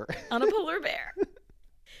polar bear. On a polar bear.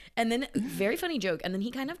 And then, very funny joke. And then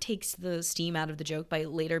he kind of takes the steam out of the joke by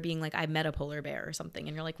later being like, I met a polar bear or something.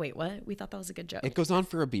 And you're like, wait, what? We thought that was a good joke. It goes on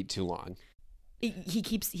for a beat too long. He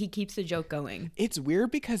keeps the joke going. It's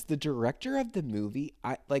weird because the director of the movie,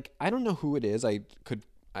 I don't know who it is.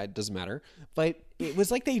 It doesn't matter. But it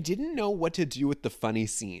was like they didn't know what to do with the funny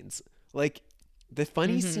scenes. Like the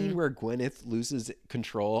funny scene where Gwyneth loses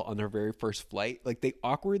control on her very first flight, like they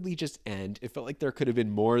awkwardly just end. It felt like there could have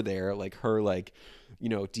been more there, like her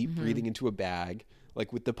deep breathing into a bag.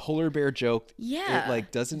 Like with the polar bear joke, it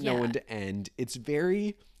like doesn't know when to end. It's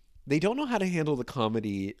very, they don't know how to handle the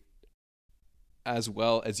comedy as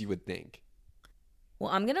well as you would think. Well,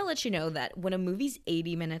 I'm going to let you know that when a movie's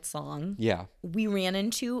 80 minutes long, we ran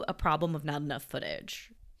into a problem of not enough footage.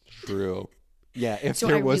 True. Yeah, if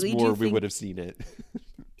there was more, we would have seen it.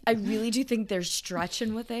 I really do think they're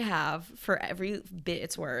stretching what they have for every bit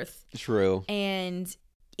it's worth. True. And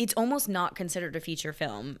it's almost not considered a feature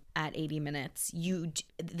film at 80 minutes.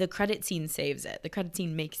 The credit scene saves it. The credit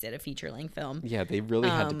scene makes it a feature-length film. Yeah, they really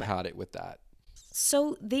had to pad it with that.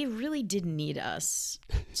 So they really did need us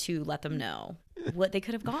to let them know what they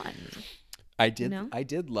could have gotten. I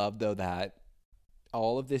did love though that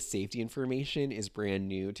all of this safety information is brand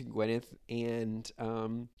new to Gwyneth and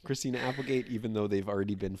Christina Applegate, even though they've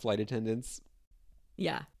already been flight attendants.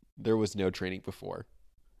 Yeah. There was no training before.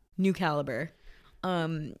 New caliber.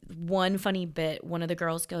 One funny bit, one of the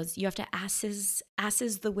girls goes, you have to asses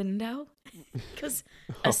the window? Because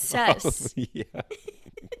assess. Yeah.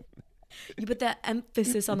 You put that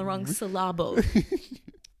emphasis on the wrong syllable.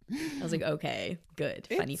 I was like, okay, good.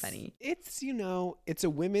 Funny. It's, it's a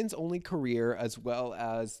women's only career as well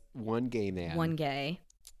as one gay man. One gay.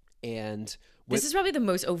 And this is probably the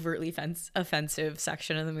most overtly offensive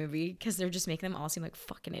section of the movie because they're just making them all seem like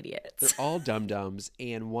fucking idiots. They're all dum-dums.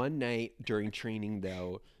 And one night during training,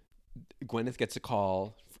 though, Gwyneth gets a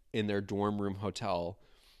call in their dorm room hotel.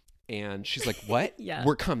 And she's like, what? Yeah.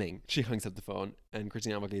 We're coming. She hangs up the phone. And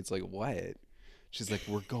Christina Applegate's like, what? She's like,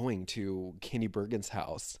 we're going to Kenny Bergen's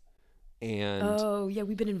house. And oh, yeah,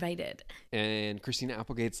 we've been invited. And Christina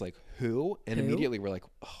Applegate's like, who? And immediately we're like,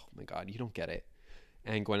 oh, my God, you don't get it.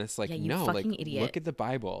 And Gwyneth's like, no, like, idiot. Look at the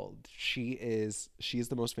Bible. She is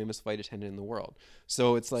the most famous flight attendant in the world.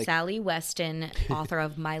 So it's like Sally Weston, author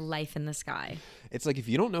of My Life in the Sky. It's like if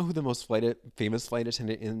you don't know who the most famous flight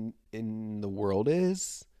attendant in the world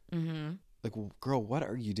is, like, well, girl, what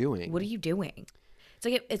are you doing? What are you doing?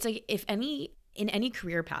 It's like if in any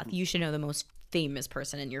career path, you should know the most famous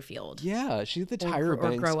person in your field. Yeah, she's the Tyra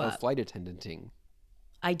Banks of flight attendanting.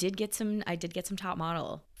 I did get some Top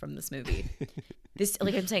Model from this movie. This,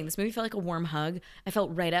 like I'm saying, this movie felt like a warm hug. I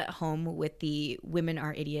felt right at home with the women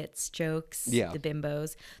are idiots jokes, the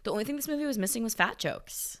bimbos. The only thing this movie was missing was fat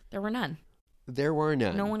jokes. There were none. There were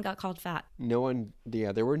none. No one got called fat. No one.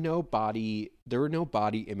 Yeah, there were no body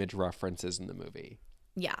image references in the movie.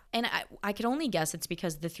 Yeah. And I could only guess it's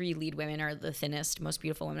because the 3 lead women are the thinnest, most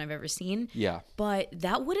beautiful women I've ever seen. Yeah. But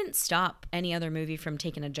that wouldn't stop any other movie from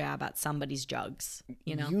taking a jab at somebody's jugs,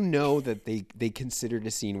 you know? You know that they considered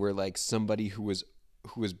a scene where like somebody who was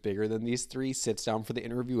bigger than these 3 sits down for the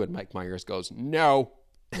interview and Mike Myers goes, "No."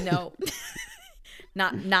 No.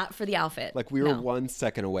 Not for the outfit. Like we were 1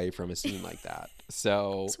 second away from a scene like that.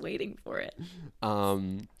 So just waiting for it.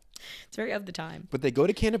 It's very of the time. But they go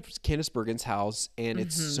to Candice Bergen's house, and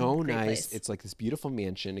it's so Great nice. place. It's like this beautiful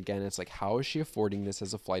mansion. Again, it's like, how is she affording this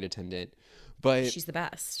as a flight attendant? But She's the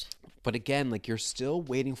best. But again, like you're still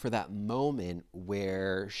waiting for that moment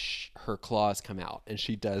where her claws come out and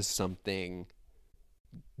she does something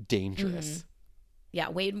dangerous. Yeah,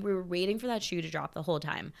 we were waiting for that shoe to drop the whole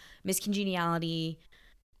time. Miss Congeniality,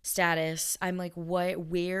 status. I'm like, what?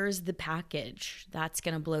 Where's the package that's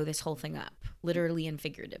gonna blow this whole thing up, literally and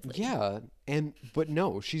figuratively? Yeah, but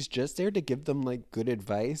no, she's just there to give them like good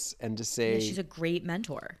advice and to say she's a great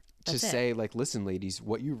mentor. That's say like, listen, ladies,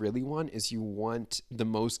 what you really want is you want the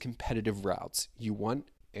most competitive routes. You want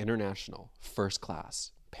international, first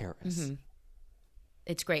class, Paris.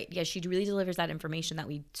 It's great. Yeah, she really delivers that information that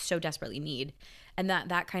we so desperately need, and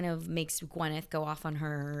that kind of makes Gwyneth go off on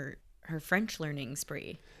her French learning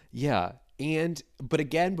spree. Yeah. But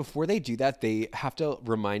again, before they do that, they have to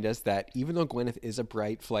remind us that even though Gwyneth is a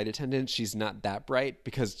bright flight attendant, she's not that bright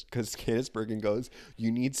because Candice Bergen goes,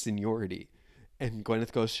 "You need seniority." And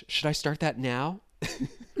Gwyneth goes, "Should I start that now?"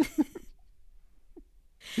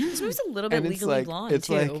 This movie's a little bit legally blonde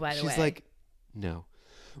too, like, by the way. She's like, no.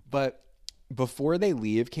 But before they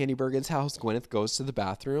leave Candy Bergen's house, Gwyneth goes to the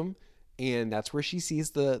bathroom, and that's where she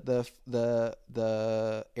sees the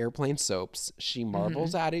airplane soaps. She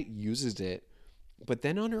marvels at it, uses it, but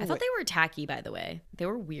then on her I thought they were tacky, by the way. They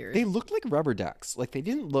were weird. they looked like rubber ducks. Like they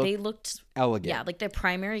didn't look. They looked elegant. Yeah, like the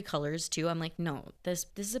primary colors too. I'm like, no, this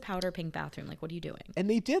is a powder pink bathroom. Like, what are you doing? And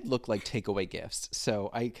they did look like takeaway gifts, so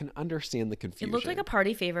I can understand the confusion. It looked like a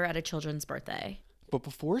party favor at a children's birthday. But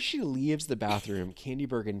before she leaves the bathroom, Candy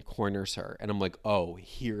Bergen corners her, and I'm like, oh,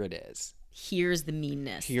 here it is. Here's the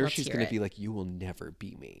meanness. Here Let's she's hear going it. to be like, you will never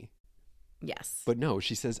be me. Yes. But no,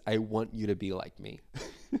 she says, I want you to be like me.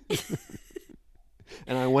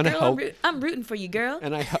 And I want to Girl, help. I'm rooting for you, girl.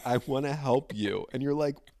 And I want to help you. And you're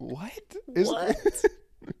like, what? What?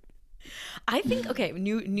 I think, okay,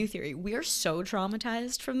 new theory. We are so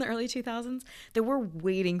traumatized from the early 2000s that we're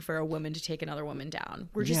waiting for a woman to take another woman down.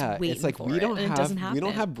 We're just waiting it's like for it, and it doesn't happen. we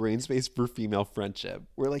don't have brain space for female friendship.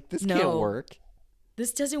 We're like, this No. can't work.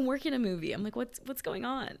 This doesn't work in a movie. I'm like, what's going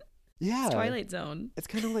on? Yeah. It's Twilight Zone. It's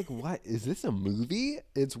kind of like, what? Is this a movie?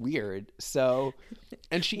 It's weird. So,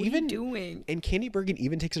 and she What even are you doing? And Candy Bergen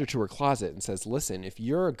even takes her to her closet and says, listen, if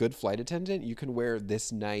you're a good flight attendant, you can wear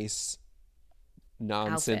this nice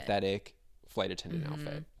non-synthetic flight attendant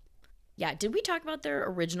outfit. Yeah. Did we talk about their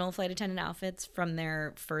original flight attendant outfits from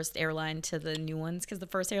their first airline to the new ones? Because the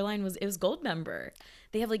first airline was Goldmember.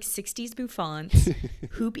 They have like 60s bouffants,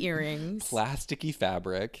 hoop earrings, Plasticky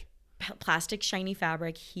fabric. plastic shiny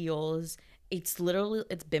fabric, heels. It's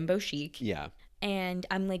bimbo chic. Yeah. And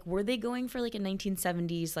I'm like, were they going for like a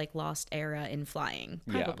 1970s like lost era in flying?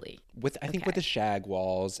 Probably. Yeah. I think with the shag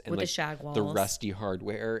walls and With like the shag the walls. rusty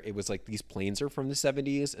hardware, it was like these planes are from the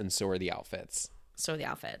 70s and so are the outfits. So the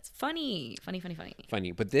outfits. Funny.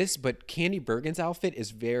 Funny. But Candy Bergen's outfit is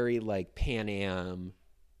very like Pan Am.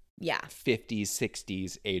 Yeah. 50s,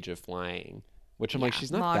 60s age of flying, which I'm like, Yeah,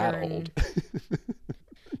 she's not that modern. old.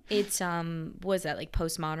 It's what is that, like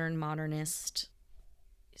postmodern, modernist?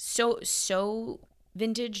 So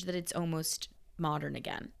vintage that it's almost modern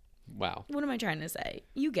again. Wow. What am I trying to say?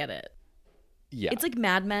 You get it. Yeah. It's like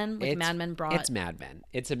Mad Men. Like Mad Men brought. It's Mad Men.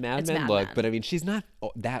 It's a Mad Men Mad look, Men. but I mean, she's not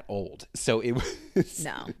that old. So it was.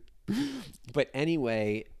 No. But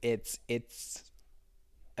anyway, it's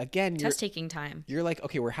again, Test taking time. you're like,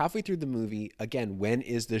 okay, we're halfway through the movie. Again, when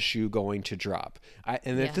is the shoe going to drop?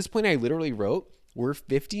 And at Yeah. this point, I literally wrote, we're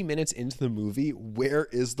 50 minutes into the movie. Where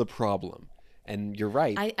is the problem? And you're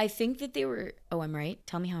right. I think that they were. Oh, I'm right.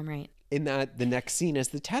 Tell me how I'm right. In that the next scene is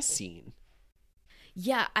the test scene.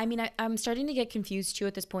 Yeah, I mean, I'm starting to get confused too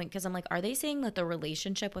at this point because I'm like, are they saying that the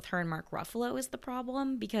relationship with her and Mark Ruffalo is the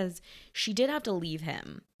problem? Because she did have to leave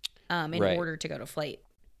him in Right. order to go to flight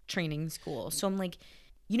training school. So I'm like,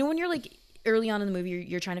 you know, when you're like early on in the movie,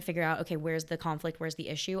 you're trying to figure out, okay, where's the conflict? Where's the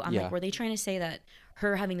issue? I'm Yeah. like, were they trying to say that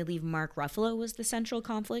her having to leave Mark Ruffalo was the central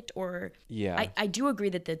conflict? Or Yeah. I do agree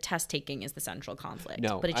that the test taking is the central conflict,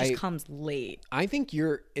 No, but it just comes late. I think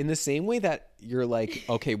you're in the same way that you're like,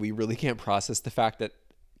 okay, we really can't process the fact that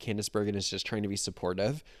Candice Bergen is just trying to be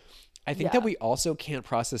supportive. I think that we also can't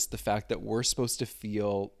process the fact that we're supposed to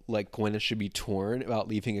feel like Gwyneth should be torn about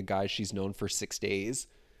leaving a guy she's known for 6 days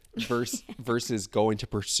versus going to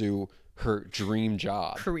pursue her dream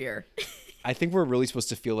job. Career. I think we're really supposed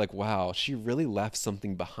to feel like, wow, she really left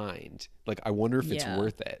something behind. Like, I wonder if it's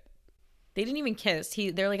worth it. They didn't even kiss.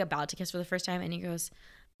 They're like about to kiss for the first time, and he goes,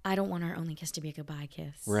 I don't want our only kiss to be a goodbye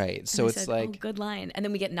kiss. Right. So it's like, oh, good line. And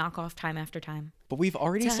then we get knockoff time after time. But we've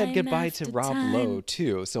already said goodbye to Rob Lowe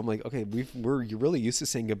too. So I'm like, okay, we're really used to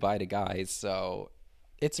saying goodbye to guys, so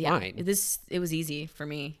it's fine. It was easy for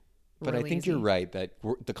me. But I think you're right that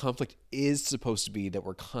the conflict is supposed to be that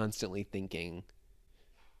we're constantly thinking,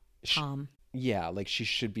 yeah, like she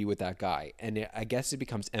should be with that guy. And I guess it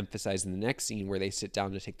becomes emphasized in the next scene where they sit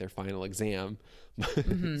down to take their final exam.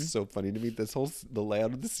 It's so funny to me, the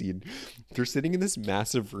layout of the scene. They're sitting in this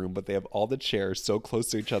massive room, but they have all the chairs so close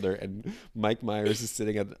to each other. And Mike Myers is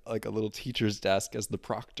sitting at like a little teacher's desk as the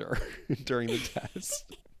proctor during the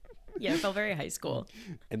test. Yeah, it felt very high school.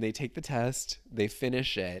 And they take the test. They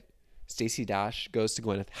finish it. Stacey Dash goes to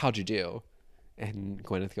Gwyneth, how'd you do? And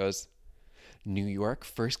Gwyneth goes, New York,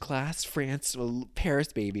 first class, France,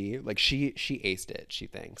 Paris, baby. Like she aced it, she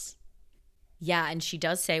thinks. Yeah, and she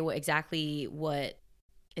does say exactly what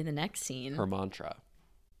in the next scene. Her mantra.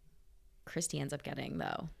 Christy ends up getting,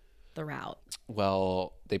 though, the route.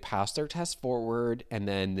 Well, they passed their test forward, and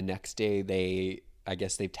then the next day I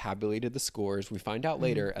guess they've tabulated the scores. We find out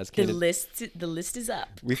later as Candace, the list is up.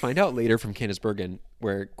 We find out later from Candace Bergen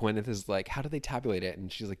where Gwyneth is like, how do they tabulate it?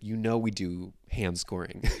 And she's like, we do hand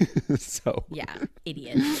scoring. So yeah,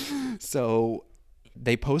 idiot. So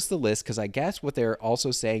they post the list because I guess what they're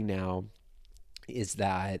also saying now is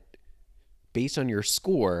that based on your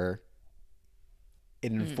score,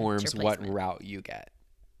 it informs what route you get.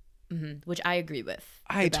 Which I agree with.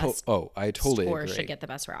 I totally score agree. Should get the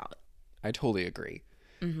best route. I totally agree.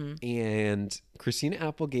 And Christina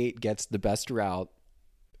Applegate gets the best route,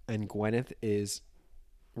 and Gwyneth is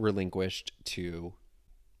relinquished to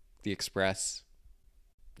the express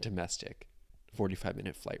domestic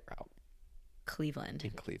 45-minute flight route. Cleveland.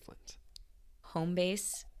 In Cleveland. Home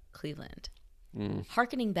base, Cleveland.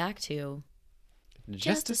 Harkening back to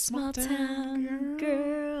just a small town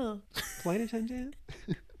girl. Flight attendant.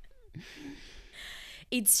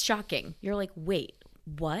 It's shocking. You're like, wait.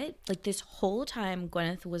 What? Like this whole time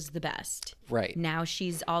Gwyneth was the best. Right. Now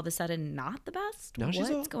she's all of a sudden not the best?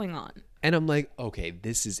 What's going on? And I'm like, okay,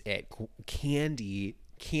 this is it. Candy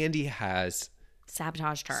has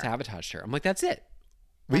sabotaged her. I'm like, that's it.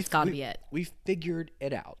 That's gotta be it. We figured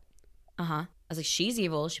it out. I was like, she's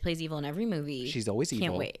evil. She plays evil in every movie. She's always evil.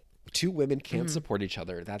 Can't wait. 2 women can't support each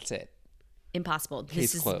other. That's it. Impossible.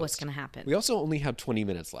 This is what's gonna happen. We also only have 20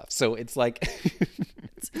 minutes left, so it's like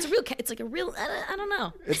it's like a real I don't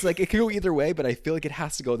know. It's like it can go either way, but I feel like it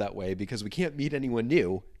has to go that way because we can't meet anyone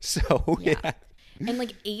new. So yeah. And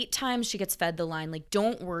like 8 times she gets fed the line like,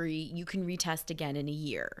 don't worry, you can retest again in a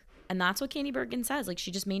year. And that's what Candy Bergen says. Like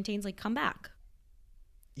she just maintains like, come back.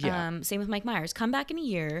 Yeah. Same with Mike Myers. Come back in a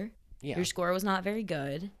year. Yeah. Your score was not very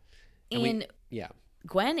good. And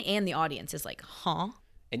Gwen and the audience is like, huh?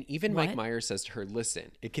 And even Mike Myers says to her, listen,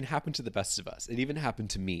 it can happen to the best of us. It even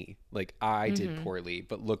happened to me. Like I did poorly,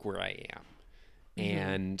 but look where I am.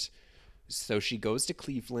 And so she goes to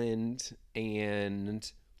Cleveland and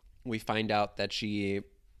we find out that she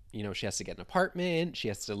has to get an apartment. She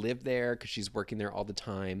has to live there because she's working there all the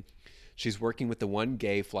time. She's working with the one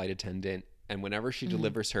gay flight attendant. And whenever she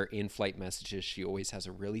delivers her in-flight messages, she always has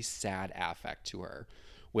a really sad affect to her,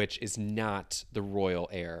 which is not the royal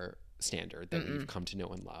air standard that we've come to know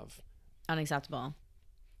and love. Unacceptable.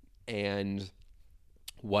 And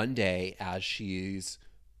one day, as she's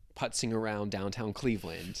putzing around downtown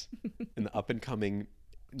Cleveland in the up-and-coming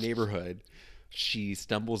neighborhood, she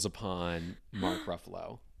stumbles upon Mark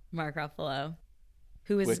Ruffalo. Mark Ruffalo,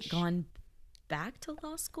 who has gone back to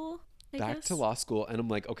law school, I guess? To law school. And I'm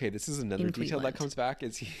like, okay, this is another detail that comes back.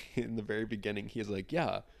 Is he, in the very beginning, he's like,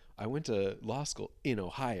 yeah, I went to law school in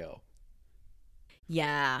Ohio.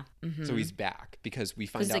 Yeah. So he's back because we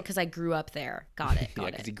find out because I grew up there. Got it.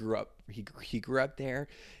 Because he grew up there,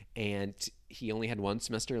 and he only had 1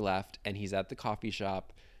 semester left, and he's at the coffee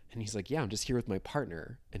shop, and he's like, yeah, I'm just here with my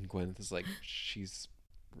partner. And Gwyneth is like, she's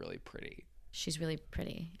really pretty. She's really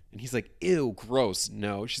pretty. And he's like, ew, gross.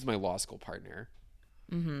 No, she's my law school partner.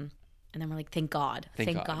 And then we're like, thank God.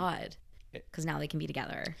 Thank God. Because now they can be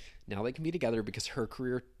together. Now they can be together because her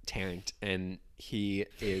career tanked and he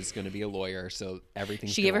is going to be a lawyer. So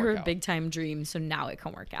everything's She gave her a big time dream. So now it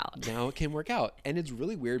can work out. Now it can work out. And it's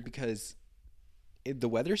really weird because the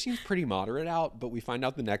weather seems pretty moderate out, but we find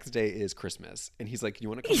out the next day is Christmas, and he's like, "You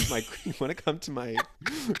want to come to my you want to come to my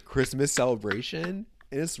Christmas celebration?"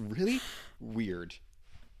 And it's really weird.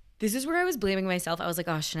 This is where I was blaming myself. I was like,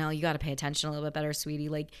 "Oh, Chanel, you got to pay attention a little bit better, sweetie."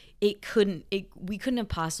 Like, we couldn't have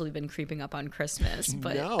possibly been creeping up on Christmas.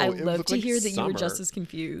 But No, I it love looked to like hear that you were summer. just as It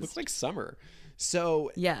confused. looks like summer.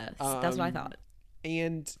 So yes, that's what I thought.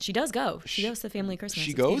 And She does go. She goes to the family Christmas.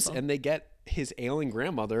 She It's goes, beautiful. and they get his ailing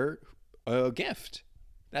grandmother a gift.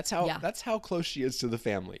 That's how close she is to the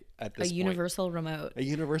family at this point. A universal remote. A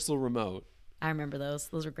universal remote. I remember those.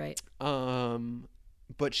 Those were great.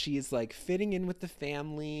 But she's like fitting in with the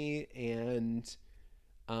family and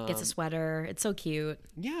Gets a sweater. It's so cute.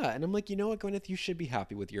 yeah, and I'm like, you know what, Gwyneth, you should be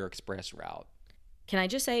happy with your express route. Can I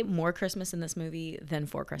just say more Christmas in this movie than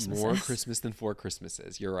 4 Christmases? More Christmas than 4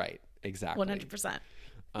 Christmases. You're right. Exactly.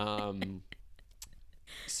 100%.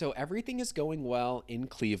 So everything is going well in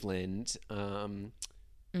Cleveland,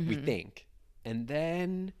 we think. And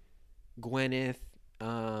then Gwyneth,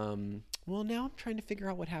 well, now I'm trying to figure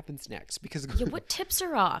out what happens next because Yeah, what tips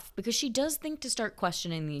her off? Because she does think to start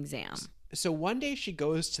questioning the exam. So one day she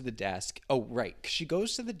goes to the desk. Oh, right. She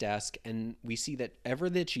goes to the desk and we see that Ever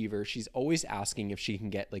the Achiever, she's always asking if she can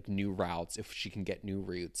get like new routes, if she can get new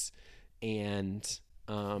routes. And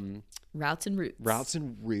Routes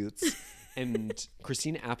and routes. And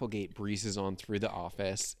Christina Applegate breezes on through the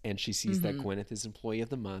office and she sees that Gwyneth is Employee of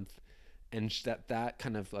the Month, and that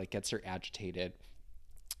kind of like gets her agitated.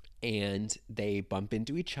 And they bump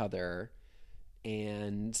into each other.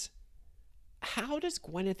 And how does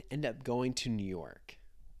Gwyneth end up going to New York?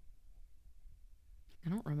 I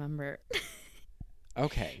don't remember.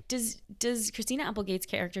 Okay. Does Christina Applegate's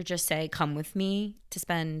character just say, "Come with me" to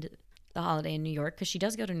spend the holiday in New York? Because she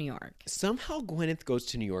does go to New York. Somehow Gwyneth goes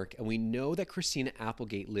to New York, and we know that Christina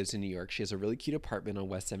Applegate lives in New York. She has a really cute apartment on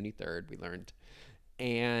West 73rd, we learned.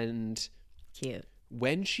 And Cute.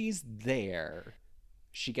 when she's there,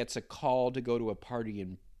 she gets a call to go to a party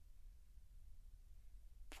in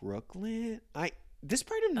Brooklyn. This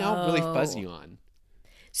part I'm now really fuzzy on.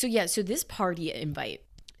 So this party invite.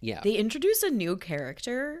 Yeah. They introduce a new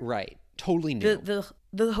character. Right. Totally new.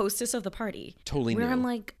 The hostess of the party. Totally where new. I'm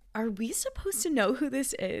like, are we supposed to know who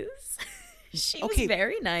this is? She was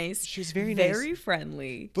very nice. She was very nice. Very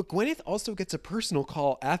friendly. But Gwyneth also gets a personal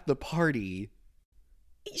call at the party.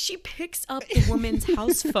 She picks up the woman's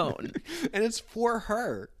house phone. And it's for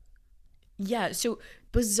her. Yeah, so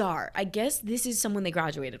bizarre. I guess this is someone they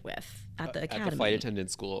graduated with at the academy. At the flight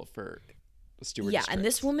attendant school for stewardess. Yeah, and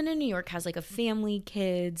this woman in New York has like a family,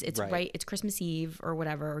 kids. It's Right. It's Christmas Eve or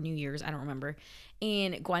whatever, or New Year's. I don't remember.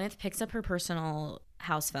 And Gwyneth picks up her personal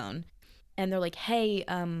house phone, and they're like, "Hey,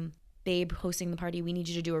 babe, hosting the party. We need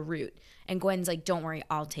you to do a route." And Gwen's like, "Don't worry,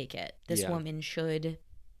 I'll take it. This woman should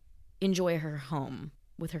enjoy her home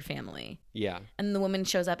with her family." Yeah. And the woman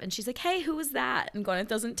shows up and she's like, "Hey, who was that?" And Gwyneth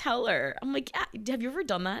doesn't tell her. I'm like, yeah, have you ever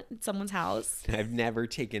done that at someone's house? I've never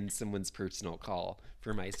taken someone's personal call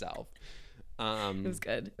for myself. It was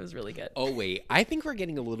good. It was really good. Oh, wait. I think we're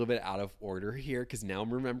getting a little bit out of order here because now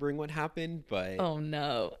I'm remembering what happened. But Oh,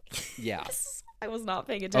 no. yeah. I was not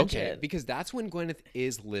paying attention. Okay. Because that's when Gwyneth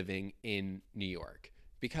is living in New York.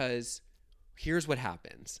 Because here's what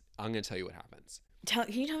happens. I'm going to tell you what happens. Can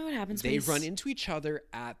you tell me what happens, They please? run into each other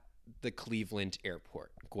at the Cleveland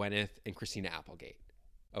airport, Gwyneth and Christina Applegate.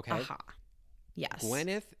 Okay? Aha. Yes.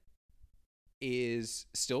 Gwyneth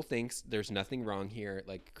still thinks there's nothing wrong here,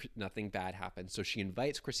 like nothing bad happened. So she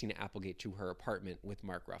invites Christina Applegate to her apartment with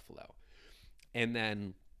Mark Ruffalo. And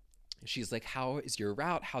then she's like, "How is your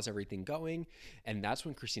route? How's everything going?" And that's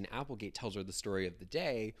when Christina Applegate tells her the story of the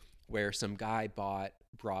day where some guy brought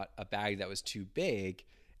a bag that was too big,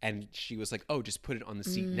 and she was like, "Oh, just put it on the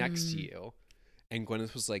seat next to you." And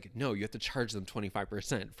Gwyneth was like, "No, you have to charge them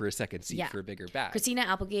 25% for a second seat for a bigger bag." Christina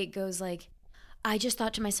Applegate goes like, "I just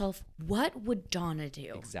thought to myself, what would Donna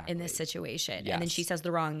do in this situation?" Yes. And then she says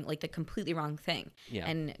the completely wrong thing. Yeah.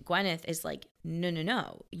 And Gwyneth is like,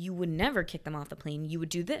 no. You would never kick them off the plane. You would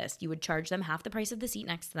do this. You would charge them half the price of the seat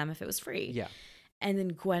next to them if it was free. Yeah. And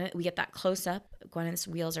then we get that close up. Gwyneth's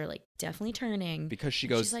wheels are like definitely turning. Because she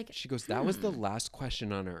goes, "That was the last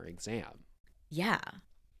question on our exam." Yeah.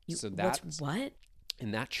 So that's what?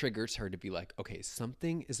 And that triggers her to be like, "Okay,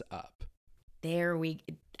 something is up."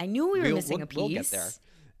 I knew we were missing a piece. We'll get there.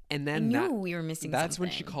 And then we were missing that's something.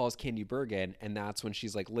 when she calls Candy Bergen, and that's when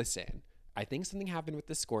she's like, "Listen, I think something happened with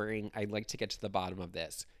the scoring. I'd like to get to the bottom of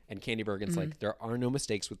this." And Candy Bergen's like, "There are no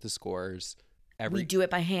mistakes with the scores. We do it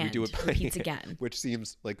by hand." We do it by Repeats hand, again. which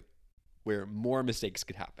seems like where more mistakes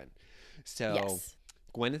could happen. So Yes.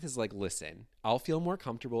 Gwyneth is like, "Listen, I'll feel more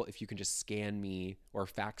comfortable if you can just scan me or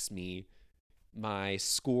fax me my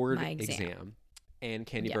scored My exam. exam. And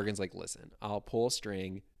Candy Yeah. Bergen's like, listen, I'll pull a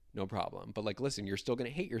string, no problem. But like, listen, you're still going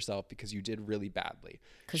to hate yourself because you did really badly.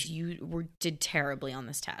 Because did terribly on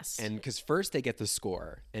this test. And because first they get the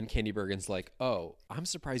score, and Candy Bergen's like, oh, I'm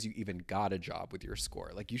surprised you even got a job with your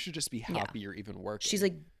score. Like, you should just be happy you're even working. She's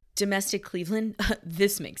like, domestic Cleveland?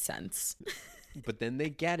 This makes sense. But then they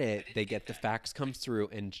get it. They get the facts come through,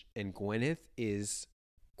 and Gwyneth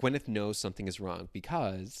knows something is wrong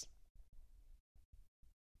because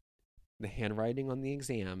the handwriting on the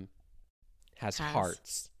exam has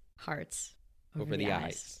hearts over the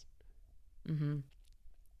eyes. Mm-hmm.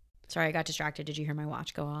 Sorry, I got distracted. Did you hear my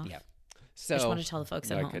watch go off? Yeah. So I just wanted to tell the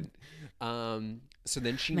folks at home. So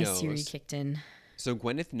then she my knows. Siri kicked in. So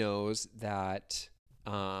Gwyneth knows that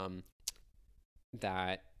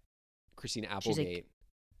that Christina Applegate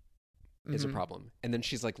is a problem. And then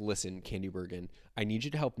she's like, listen, Candy Bergen, I need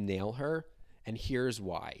you to help nail her. And here's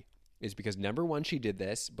why. Is because number one, she did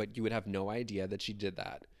this, but you would have no idea that she did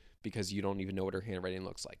that because you don't even know what her handwriting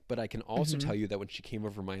looks like. But I can also tell you that when she came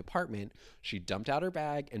over my apartment, she dumped out her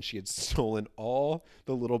bag and she had stolen all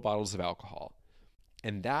the little bottles of alcohol.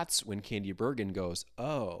 And that's when Candy Bergen goes,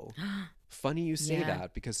 oh, funny you say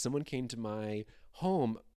that because someone came to my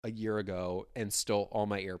home a year ago and stole all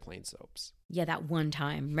my airplane soaps. Yeah, that one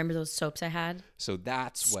time. Remember those soaps I had? So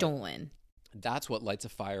that's stolen. That's what lights a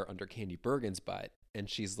fire under Candy Bergen's butt. And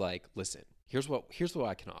she's like, listen, here's what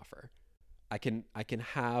I can offer. I can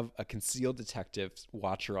have a concealed detective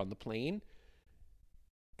watch her on the plane.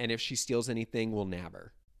 And if she steals anything, we'll nab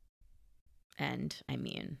her. And I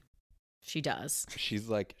mean, she does. She's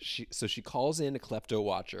like, so she calls in a klepto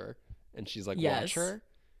watcher and she's like, watch her.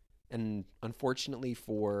 And unfortunately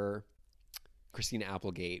for Christina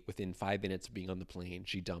Applegate, within 5 minutes of being on the plane,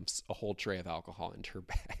 she dumps a whole tray of alcohol into her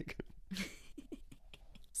bag.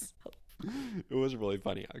 It was really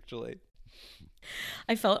funny, actually.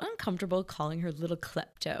 I felt uncomfortable calling her little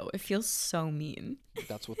klepto. It feels so mean.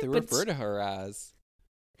 That's what they refer to her as.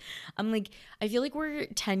 I'm like, I feel like we're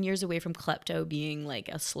 10 years away from klepto being like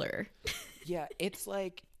a slur. Yeah, it's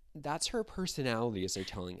like, that's her personality, as they're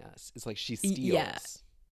telling us. It's like she steals. Yeah.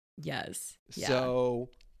 Yes. Yeah. So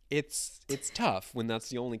it's tough when that's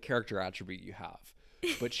the only character attribute you have.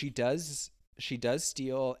 But she does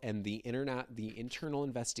steal, and the internal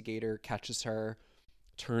investigator catches her,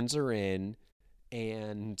 turns her in,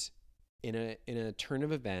 and in a turn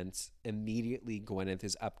of events, immediately Gwyneth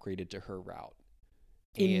is upgraded to her route.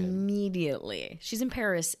 Immediately. She's in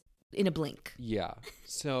Paris in a blink. Yeah.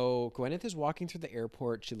 So Gwyneth is walking through the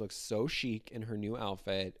airport. She looks so chic in her new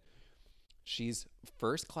outfit. She's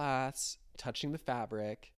first class, touching the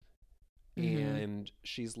fabric, and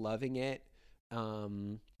she's loving it.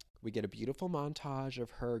 We get a beautiful montage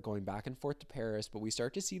of her going back and forth to Paris, but we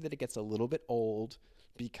start to see that it gets a little bit old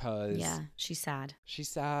because she's sad.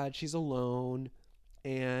 She's alone,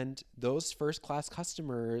 and those first class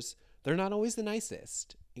customers, they're not always the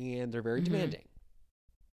nicest, and they're very demanding.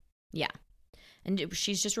 Yeah. And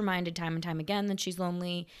she's just reminded time and time again that she's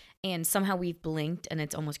lonely, and somehow we've blinked and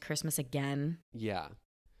it's almost Christmas again. Yeah.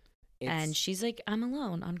 And she's like, I'm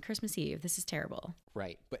alone on Christmas Eve. This is terrible.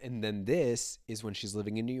 Right. And then this is when she's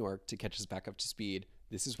living in New York, to catch us back up to speed.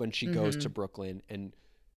 This is when she goes to Brooklyn, and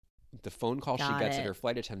the phone call she gets at her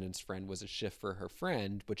flight attendant's friend was a shift for her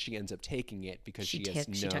friend, but she ends up taking it because she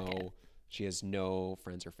has no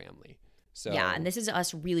friends or family. So yeah, and this is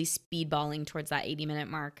us really speedballing towards that 80-minute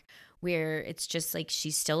mark where it's just like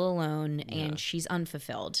she's still alone and she's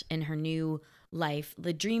unfulfilled in her new life.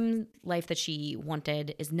 The dream life that she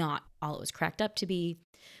wanted is not all it was cracked up to be.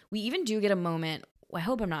 We even do get a moment, I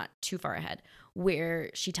hope I'm not too far ahead, where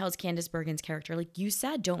she tells Candice Bergen's character, like, you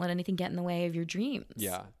said don't let anything get in the way of your dreams.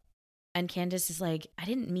 Yeah. And Candice is like, I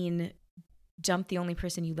didn't mean dump the only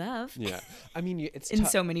person you love. Yeah. I mean, it's in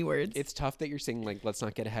so many words. It's tough that you're saying, like, let's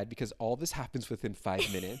not get ahead, because all this happens within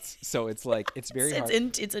 5 minutes. So it's like, it's very hard.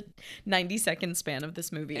 It's a 90-second span of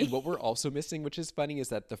this movie. And what we're also missing, which is funny, is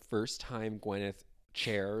that the first time Gwyneth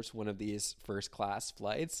chairs one of these first class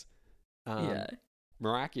flights,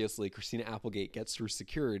 miraculously, Christina Applegate gets through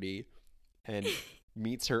security and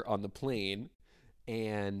meets her on the plane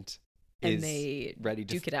and is ready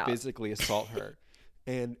to physically assault her.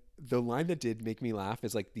 And the line that did make me laugh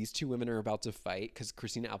is, like, these two women are about to fight because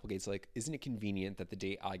Christina Applegate's like, isn't it convenient that the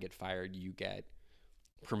day I get fired, you get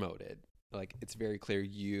promoted? Like, it's very clear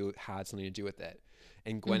you had something to do with it.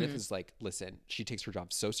 And Gwyneth is like, listen, she takes her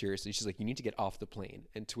job so seriously. She's like, you need to get off the plane.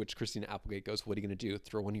 And to which Christina Applegate goes, what are you going to do?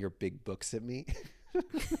 Throw one of your big books at me?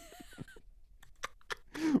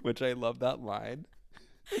 Which I love that line.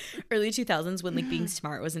 Early 2000s when like being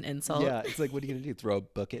smart was an insult. Yeah, it's like, what are you gonna do? Throw a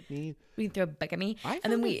book at me? We throw a book at me. I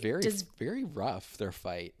and then found we it very rough, their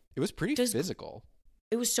fight. It was pretty physical.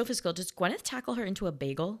 It was so physical. Does Gwyneth tackle her into a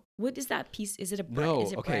bagel? What is that piece? Is it a bread? No,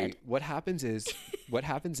 is it okay. bread? What happens is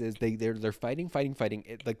they're fighting.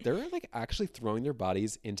 They're like actually throwing their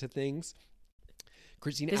bodies into things.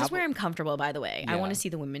 This is where I'm comfortable, by the way. Yeah. I want to see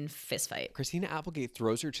the women fist fight. Christina Applegate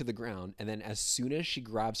throws her to the ground, and then as soon as she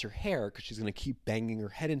grabs her hair, because she's going to keep banging her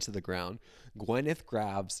head into the ground, Gwyneth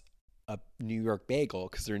grabs a New York bagel,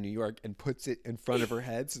 because they're in New York, and puts it in front of her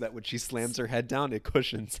head so that when she slams her head down, it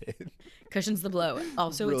cushions it. Cushions the blow.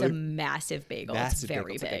 Also, Really it's a massive bagel. It's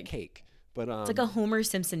very It's big. like a cake. But it's like a Homer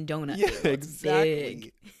Simpson donut. Yeah, bagel. It's exactly.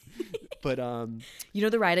 big. But you know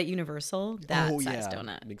the ride at Universal? That size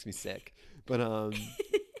donut. It makes me sick. But a lot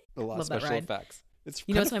of Love that special ride. effects. It's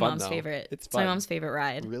You know, it's my fun, mom's though. favorite. It's my fun. mom's favorite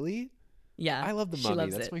ride. Really? Yeah. I love the She Mummy.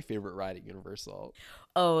 loves That's it. my favorite ride at Universal.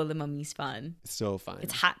 Oh, the Mummy's fun. So fun.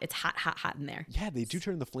 It's hot. It's hot, hot, hot in there. Yeah, they do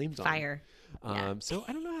turn the flames on. Fire. Yeah. So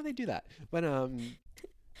I don't know how they do that, but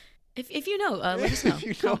If you know, let us know. if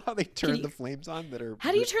you know how they turn the flames on that are.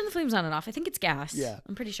 How do you turn the flames on and off? I think it's gas. Yeah.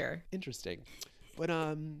 I'm pretty sure. Interesting, but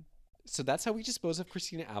so that's how we dispose of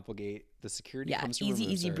Christina Applegate. The security comes to easy,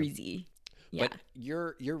 remove easy her. breezy. Yeah. But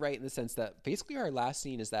you're right in the sense that basically our last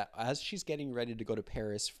scene is that as she's getting ready to go to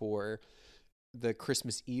Paris for the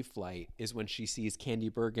Christmas Eve flight is when she sees Candy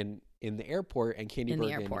Bergen in the airport, and Candy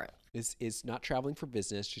Bergen is not traveling for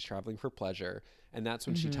business, she's traveling for pleasure. And that's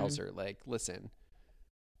when she tells her, like, listen,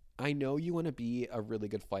 I know you want to be a really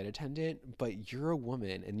good flight attendant, but you're a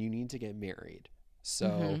woman and you need to get married.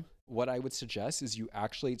 So what I would suggest is you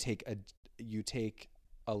actually take a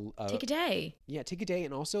day. Yeah, take a day,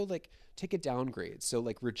 and also like take a downgrade. So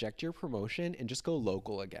like reject your promotion and just go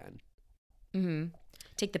local again.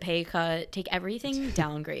 Take the pay cut, take everything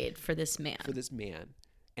downgrade for this man.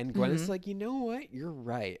 And Gwyneth's like, you know what? You're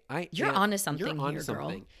right. You're onto something here,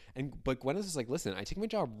 girl. But Gwyneth is like, listen, I take my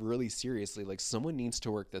job really seriously. Like, someone needs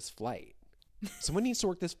to work this flight. Someone needs to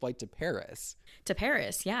work this flight to Paris. To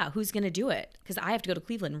Paris, yeah. Who's gonna do it? Because I have to go to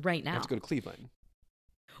Cleveland right now. I have to go to Cleveland.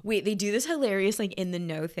 Wait, they do this hilarious like in the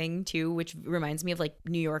know thing too, which reminds me of like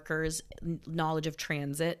New Yorkers' knowledge of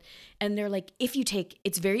transit. And they're like, if you take,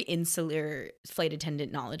 it's very insular flight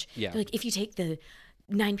attendant knowledge. Yeah. They're like, if you take the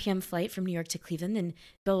 9 p.m. flight from New York to Cleveland, then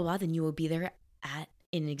blah, blah, blah, then you will be there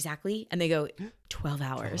in exactly, and they go 12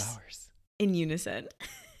 hours. 12 hours. In unison.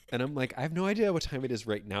 And I'm like, I have no idea what time it is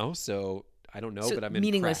right now, so I don't know, but I'm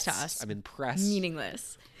meaningless impressed. to us. I'm impressed.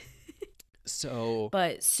 Meaningless. So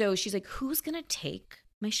she's like, who's going to take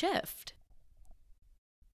my shift?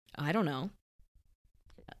 I don't know.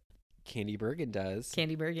 Candy Bergen does.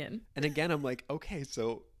 Candy Bergen. And again, I'm like, okay,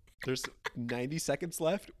 so there's 90 seconds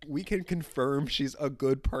left. We can confirm she's a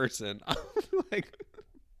good person. Like,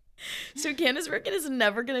 so Candice Bergen is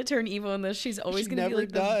never going to turn evil in this. She's always going to be like,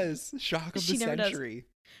 she never does. Shock of the century.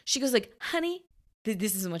 She goes like, honey,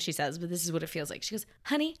 this isn't what she says, but this is what it feels like. She goes,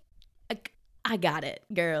 honey, I got it,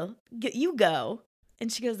 girl. You go.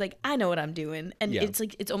 And she goes like, I know what I'm doing. And it's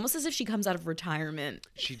like, it's almost as if she comes out of retirement.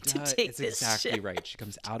 She does. It's exactly right. She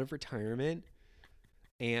comes out of retirement,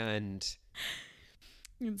 and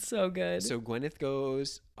it's so good. So Gwyneth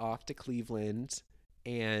goes off to Cleveland,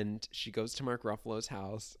 and she goes to Mark Ruffalo's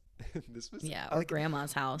house. This was or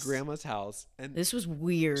grandma's house. Grandma's house. And this was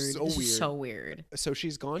weird. So weird. So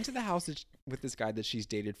she's gone to the house with this guy that she's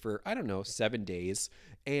dated for, I don't know, 7 days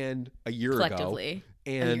and a year ago. Collectively.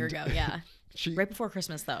 A year ago, yeah. Right before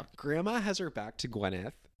Christmas, though. Grandma has her back to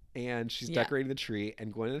Gwyneth, and she's decorating the tree,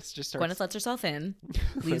 and Gwyneth lets herself in,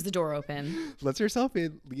 leaves the door open. Lets herself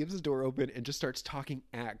in, leaves the door open, and just starts talking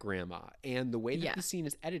at Grandma. And the way that the scene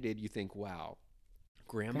is edited, you think, wow,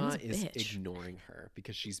 Grandma is ignoring her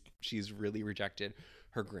because she's really rejected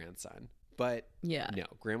her grandson. But no,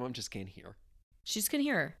 Grandma just can't hear. She just couldn't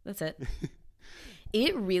hear her. That's it.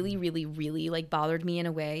 It really, really, really like bothered me in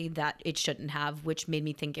a way that it shouldn't have, which made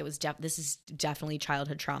me think it was this is definitely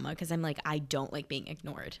childhood trauma, because I'm like, I don't like being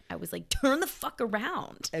ignored. I was like, turn the fuck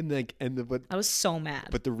around. I was so mad.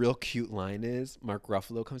 But the real cute line is Mark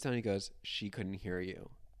Ruffalo comes down and he goes, she couldn't hear you,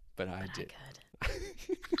 but I did.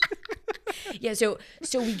 Yeah, so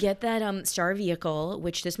we get that star vehicle,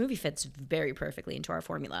 which this movie fits very perfectly into our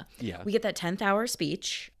formula. Yeah. We get that 10th hour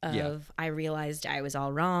speech of I realized I was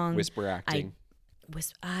all wrong. Whisper acting.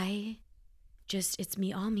 It's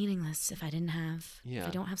me all meaningless if I don't have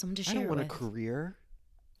someone to share with. I don't want a career.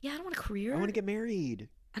 Yeah, I don't want a career. I want to get married.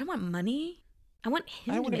 I don't want money. I want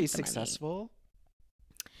him to want to be the successful. Money.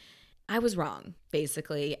 I was wrong,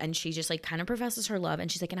 basically. And she just like kind of professes her love, and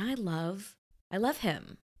she's like, and I love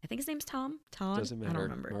him. I think his name's Tom. Todd? Doesn't matter. I don't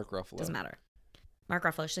remember. Mark Ruffalo. Doesn't matter. Mark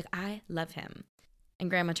Ruffalo. She's like, I love him. And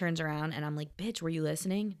Grandma turns around and I'm like, bitch, were you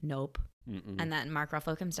listening? Nope. Mm-mm. And then Mark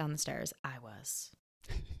Ruffalo comes down the stairs. I was.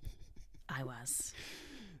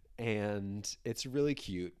 And it's really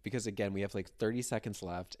cute because, again, we have like 30 seconds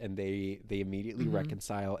left and they immediately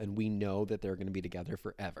reconcile, and we know that they're going to be together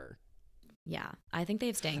forever. Yeah. I think they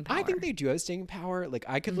have staying power. I think they do have staying power. Like,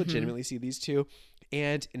 I could legitimately see these two.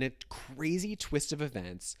 And in a crazy twist of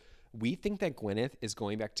events, we think that Gwyneth is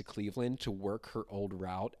going back to Cleveland to work her old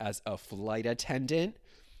route as a flight attendant.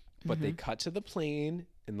 But they cut to the plane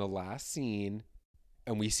in the last scene,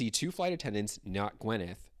 and we see 2 flight attendants, not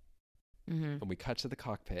Gwyneth. And we cut to the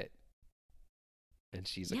cockpit, and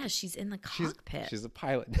she's in the cockpit. She's a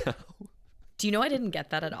pilot now. Do you know I didn't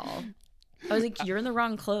get that at all? I was like, you're in the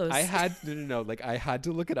wrong clothes. I had no. Like, I had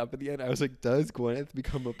to look it up at the end. I was like, does Gwyneth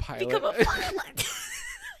become a pilot?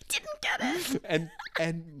 Didn't get it.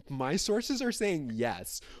 And my sources are saying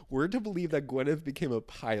yes. We're to believe that Gwyneth became a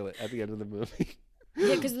pilot at the end of the movie.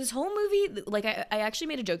 Yeah, because this whole movie, like, I actually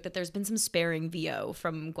made a joke that there's been some sparing VO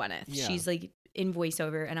from Gwyneth. Yeah. She's like in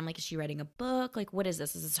voiceover, and I'm like, is she writing a book? Like, what is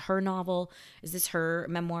this? Is this her novel? Is this her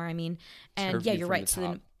memoir? I mean, and yeah, you're right. So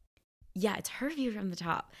then, yeah, it's her view from the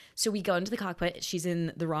top. So we go into the cockpit. She's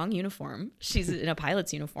in the wrong uniform. She's in a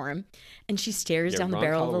pilot's uniform, and she stares down the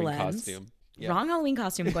barrel of the lens. Costume. Yeah. Wrong Halloween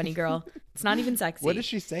costume, Gwenny girl. It's not even sexy. What does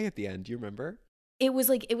she say at the end? Do you remember? It was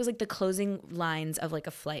like the closing lines of like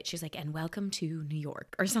a flight. She's like, "And welcome to New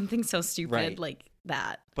York," or something so stupid like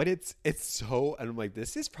that. But it's so, and I'm like,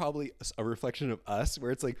 this is probably a reflection of us,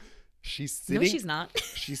 where it's like, she's sitting. No, she's not.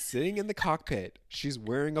 She's sitting in the cockpit. She's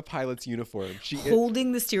wearing a pilot's uniform.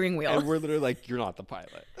 Holding the steering wheel. And we're literally like, you're not the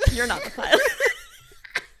pilot. You're not the pilot.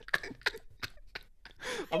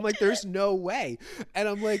 I'm like, there's no way. And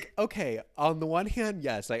I'm like, okay, on the one hand,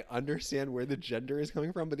 yes, I understand where the gender is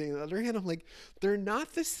coming from. But on the other hand, I'm like, they're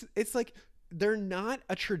not this. It's like, they're not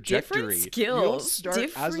a trajectory. Different skills. You don't start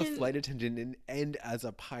as a flight attendant and end as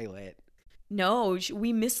a pilot. No,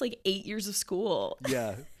 we missed like 8 years of school.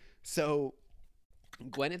 Yeah. So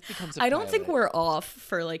Gwyneth becomes a pilot. I don't pilot. think we're off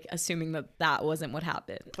for like assuming that wasn't what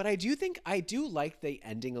happened. But I do like the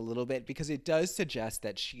ending a little bit, because it does suggest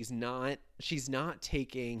that she's not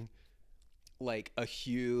taking like a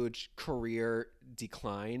huge career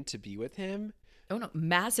decline to be with him. Oh no,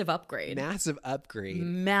 massive upgrade. Massive upgrade.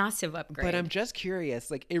 But I'm just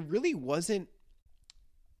curious, like, it wasn't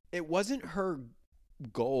her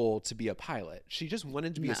goal to be a pilot. She just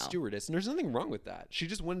wanted to be a stewardess, and there's nothing wrong with that. She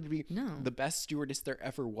just wanted to be the best stewardess there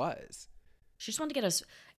ever was. She just wanted to get us,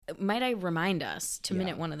 might I remind us, to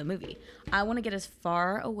minute 1 of the movie, I want to get as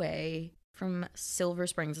far away from Silver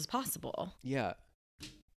Springs as possible. Yeah.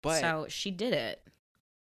 But so she did it.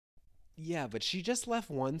 Yeah, but she just left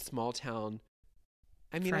one small town.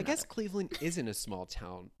 I mean, I guess Cleveland isn't a small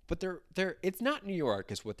town, but it's not New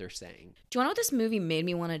York is what they're saying. Do you want to know what this movie made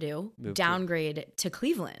me want to do? Downgrade to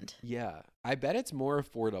Cleveland. Yeah. I bet it's more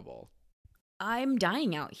affordable. I'm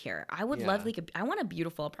dying out here. I would love I want a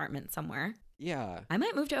beautiful apartment somewhere. Yeah. I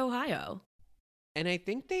might move to Ohio. And I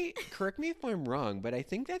think correct me if I'm wrong, but I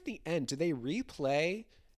think at the end, do they replay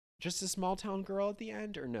just a small town girl at the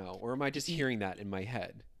end, or no? Or am I just hearing that in my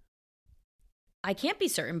head? I can't be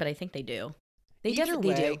certain, but I think they do. They Either definitely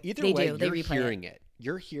way, do. Either they way, do. They you're replay hearing it.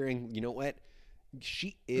 You're hearing, you know what?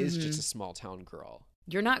 She is just a small town girl.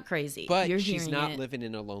 You're not crazy. But you're she's not living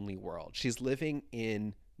in a lonely world. She's living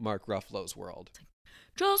in Mark Ruffalo's world.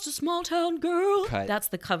 Just a small town girl. Cut. That's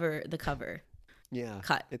the cover. Yeah.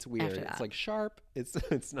 Cut. It's weird. It's like sharp. It's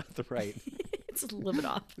not the right. It's a little bit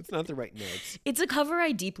off. It's not the right notes. It's a cover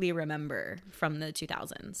I deeply remember from the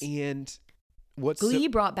 2000s. And Glee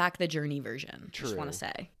brought back the Journey version. True. Just want to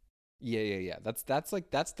say. Yeah. That's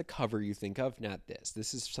the cover you think of, not this.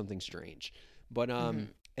 This is something strange. But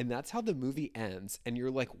and that's how the movie ends, and you're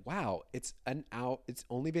like, wow, it's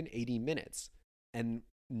only been 80 minutes. And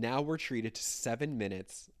now we're treated to 7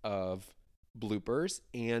 minutes of bloopers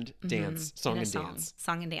and dance, song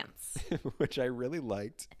and dance, which I really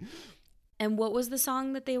liked. And what was the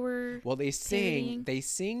song that they were? Well, they sing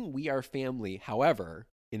 "We Are Family." However,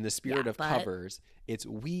 in the spirit of covers, it's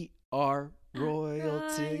 "We Are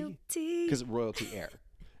Royalty" because royalty air.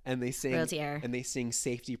 And they sing Royalty Air. And they sing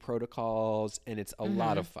Safety Protocols, and it's a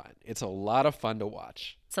lot of fun. It's a lot of fun to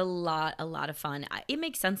watch. It's a lot of fun. It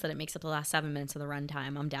makes sense that it makes up the last 7 minutes of the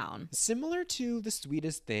runtime. I'm down. Similar to The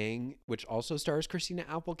Sweetest Thing, which also stars Christina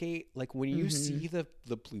Applegate. Like, when you see the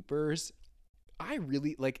bloopers, I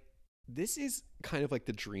really like. This is kind of like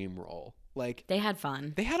the dream role. Like, they had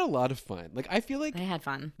fun. They had a lot of fun. Like, I feel like they had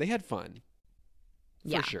fun.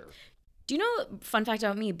 For sure. Do you know, fun fact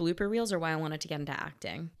about me, blooper reels are why I wanted to get into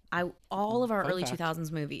acting. All of our Fun early fact.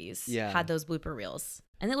 2000s movies Yeah. had those blooper reels.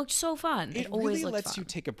 And it looked so fun. It always really looked lets fun. you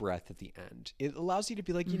take a breath at the end. It allows you to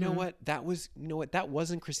be like, you know what? That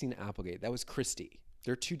wasn't Christina Applegate. That was Christy.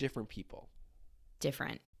 They're two different people.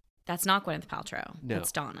 Different. That's not Gwyneth Paltrow. No.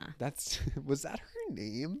 That's Donna. Was that her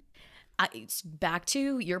name? It's back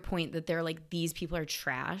to your point that they're like, these people are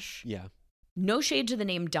trash. Yeah. No shade to the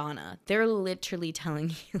name Donna. They're literally telling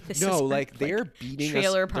you this is No, her, like they're beating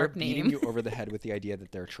trailer us. park They're name. beating you over the head with the idea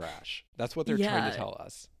that they're trash. That's what they're trying to tell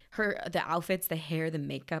us. The outfits, the hair, the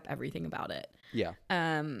makeup, everything about it. Yeah.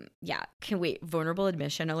 Yeah. Can wait. Vulnerable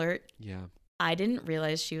admission alert. Yeah. I didn't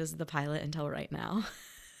realize she was the pilot until right now.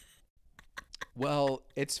 Well,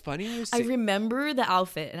 it's funny you say. I remember the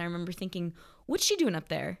outfit and I remember thinking, what's she doing up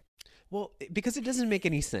there? Well, because it doesn't make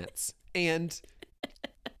any sense. And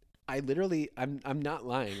I literally, I'm not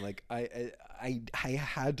lying. Like I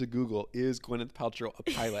had to Google, is Gwyneth Paltrow a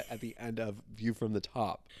pilot at the end of View from the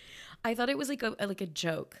Top? I thought it was like a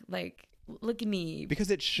joke. Like, look at me. Because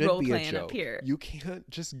it should be a role-playing joke. up here. You can't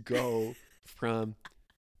just go from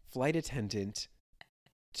flight attendant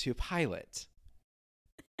to pilot.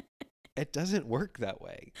 It doesn't work that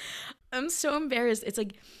way. I'm so embarrassed. It's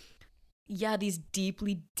like, yeah, these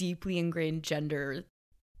deeply, deeply ingrained gender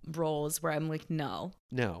roles where I'm like, no.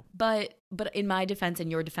 But in my defense and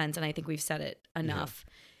your defense, and I think we've said it enough,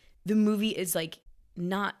 the movie is like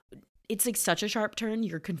not. It's like such a sharp turn.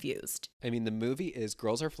 You're confused. I mean, the movie is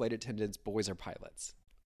girls are flight attendants, boys are pilots.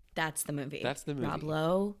 That's the movie. That's the movie. Rob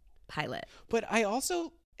Lowe, pilot. But I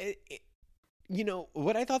also,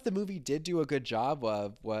 what I thought the movie did do a good job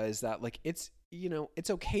of was that, like, it's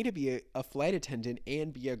okay to be a flight attendant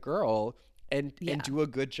and be a girl and do a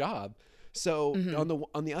good job. So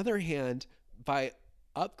on the other hand, by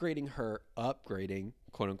upgrading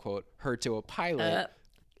quote unquote her to a pilot,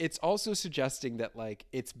 it's also suggesting that like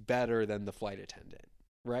it's better than the flight attendant,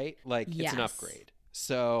 right? Like it's an upgrade.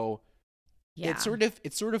 So it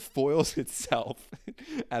sort of foils itself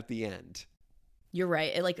at the end. You're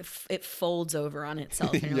right. It folds over on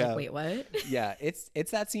itself, and you're like, wait, what? Yeah, it's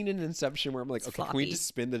that scene in Inception where I'm like, It's okay, floppy. can we just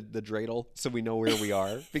spin the dreidel so we know where we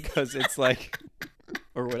are? Because it's like,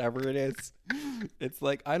 or whatever it is, it's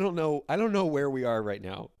like I don't know where we are right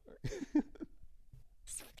now.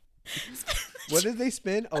 What did they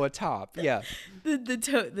spin? Oh, a top. Yeah. The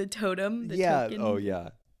totem. The token. Oh,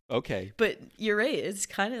 yeah. Okay. But you're right. It's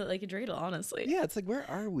kind of like a dreidel, honestly. Yeah. It's like, where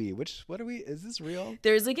are we? What are we? Is this real?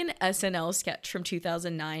 There's like an SNL sketch from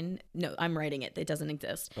 2009. No, I'm writing it. It doesn't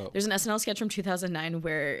exist. Oh. There's an SNL sketch from 2009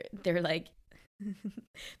 where they're like,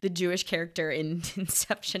 the Jewish character in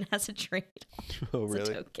Inception has a dreidel. Oh, really? It's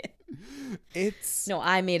a token. It's no,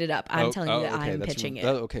 I made it up. I'm telling you that I'm pitching it.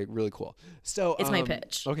 Okay, really cool. So it's my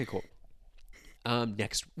pitch. Okay, cool.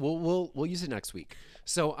 Next, we'll use it next week.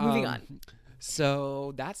 So moving on.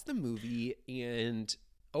 So that's the movie, and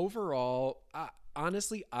overall,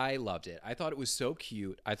 honestly, I loved it. I thought it was so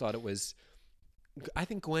cute. I think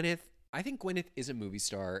Gwyneth is a movie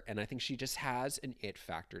star, and I think she just has an it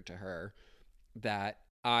factor to her that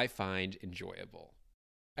I find enjoyable.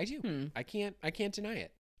 I do. I can't deny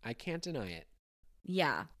it. I can't deny it.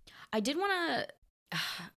 Yeah. I did want to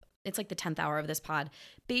it's like the 10th hour of this pod.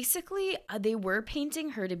 Basically, they were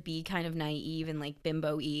painting her to be kind of naive and like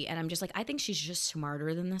bimbo-y, and I'm just like, I think she's just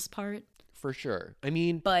smarter than this part. For sure. I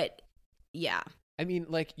mean, but yeah. I mean,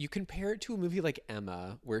 like, you compare it to a movie like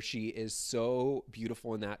Emma, where she is so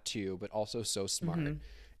beautiful in that too, but also so smart. Mm-hmm.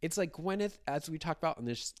 It's like Gwyneth, as we talk about on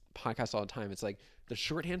this podcast all the time, it's like the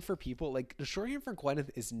shorthand for people, like the shorthand for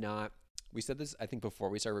Gwyneth is not, we said this, I think, before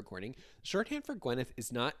we started recording, shorthand for Gwyneth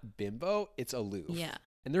is not bimbo, it's aloof. Yeah.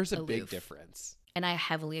 And there's a big difference. And I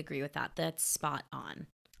heavily agree with that. That's spot on.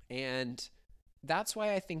 And that's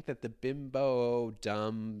why I think that the bimbo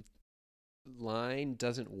dumb line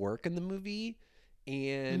doesn't work in the movie.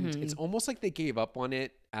 And it's almost like they gave up on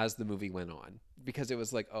it as the movie went on, because it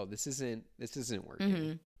was like, oh, this isn't working.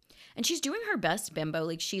 Mm-hmm. And she's doing her best bimbo.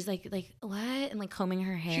 Like, she's like what? And like combing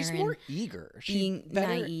her hair. She's more eager. Being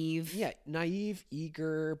naive. Yeah, naive,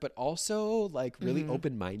 eager, but also like really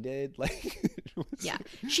open-minded. Like, yeah,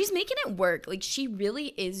 she's making it work. Like, she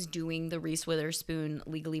really is doing the Reese Witherspoon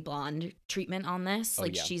Legally Blonde treatment on this.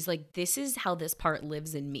 Like, she's like, this is how this part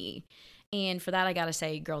lives in me. And for that, I gotta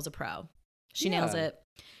say, girl's a pro. She nails it.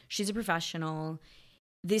 She's a professional.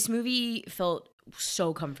 This movie felt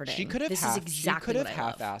so comforting. She could have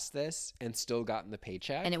half-assed this and still gotten the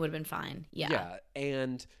paycheck, and it would have been fine. Yeah,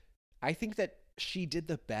 and I think that she did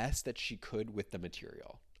the best that she could with the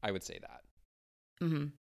material. I would say that. Mm-hmm.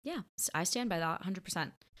 Yeah, I stand by that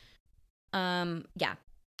 100%. Yeah,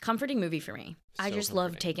 comforting movie for me. So I just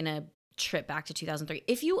love taking a trip back to 2003.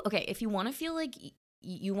 If you want to feel like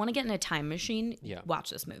you want to get in a time machine, Yeah. watch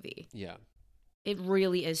this movie. Yeah. It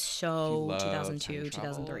really is If you so love 2002, time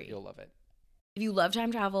travel, 2003. You'll love it. If you love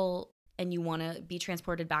time travel and you want to be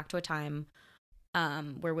transported back to a time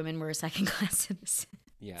where women were second-class citizens.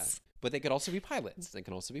 Yeah. But they could also be pilots. They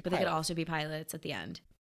can also be But pilots. they could also be pilots at the end.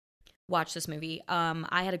 Watch this movie.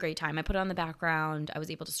 I had a great time. I put it on the background. I was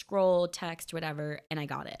able to scroll, text, whatever, and I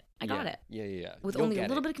got it. I got it. Yeah. With You'll only a get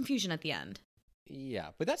little it. bit of confusion at the end. Yeah,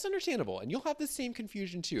 but that's understandable. And you'll have the same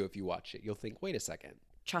confusion too if you watch it. You'll think, wait a second.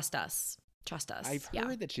 Trust us. I've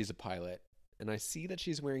heard that she's a pilot, and I see that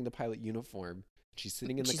she's wearing the pilot uniform. She's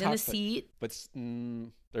sitting in the cockpit. She's in the seat. But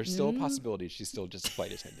there's still a possibility she's still just a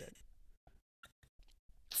flight attendant.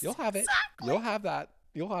 You'll have it. Exactly. You'll have that.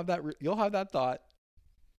 You'll have that thought.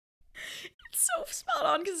 It's so spot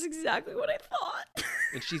on because it's exactly what I thought.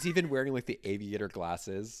 And she's even wearing like the aviator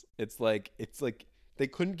glasses. It's like they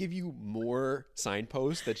couldn't give you more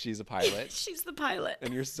signposts that she's a pilot. She's the pilot.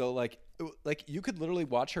 And you're still like you could literally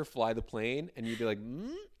watch her fly the plane and you'd be like,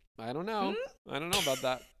 I don't know. I don't know about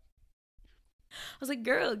that. I was like,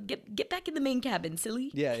 girl, get back in the main cabin,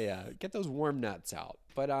 silly. Yeah. Get those warm nuts out.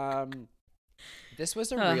 But this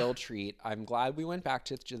was a real treat. I'm glad we went back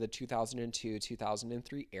to the 2002,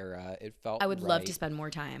 2003 era. It felt I would right. love to spend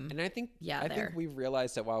more time. And I think think we've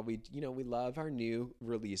realized that while we love our new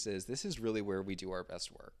releases, this is really where we do our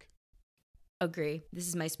best work. Agree. This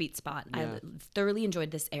is my sweet spot. Yeah. I thoroughly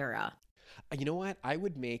enjoyed this era. You know what? I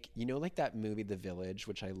would make, like that movie The Village,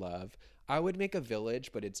 which I love. I would make a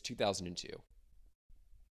Village, but it's 2002.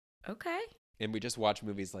 Okay. And we just watch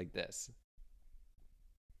movies like this.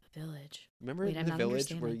 Village. Remember The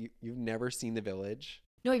Village where you've never seen The Village?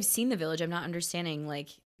 No, I've seen The Village. I'm not understanding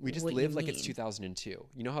we just live like it's 2002.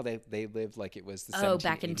 You know how they lived like it was the 1780s?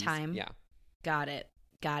 back in time. Yeah. Got it.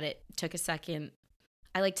 Took a second.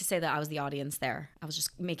 I like to say that I was the audience there. I was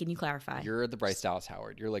just making you clarify. You're the Bryce Dallas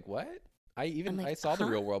Howard. You're like, what? I saw The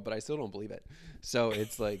Real World, but I still don't believe it. So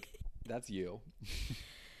it's like, that's you.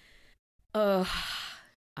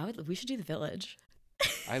 We should do The Village.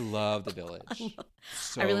 I love The Village.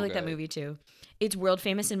 I really like that movie too. It's world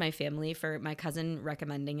famous in my family for my cousin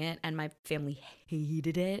recommending it, and my family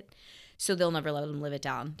hated it. So they'll never let them live it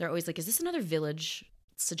down. They're always like, is this another Village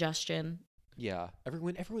suggestion? Yeah. Every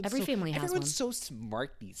family has one. Everyone's so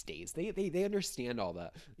smart these days. They understand all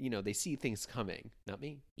that. They see things coming. Not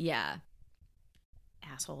me. Yeah.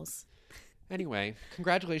 Assholes. Anyway,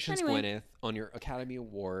 congratulations, Gwyneth, on your Academy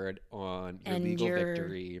Award, on your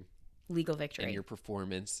legal victory. And your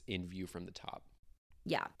performance in View from the Top.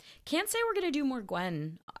 Yeah. Can't say we're going to do more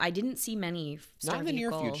Gwen. I didn't see many. Not in the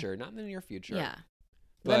near future. Yeah.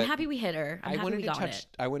 But I'm happy we hit her. I'm happy we got it.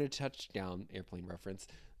 I wanted to touch down airplane reference,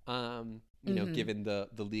 given the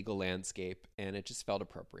legal landscape, and it just felt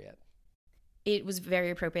appropriate. It was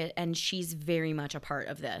very appropriate, and she's very much a part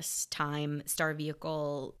of this. Time, Star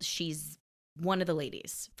Vehicle, she's one of the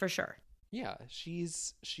ladies, for sure. Yeah,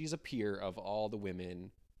 she's a peer of all the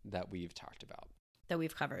women that we've talked about. That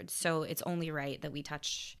we've covered. So it's only right that we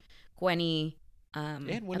touch Gwenny.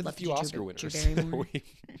 And one of the few Oscar winners.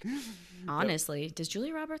 Honestly, does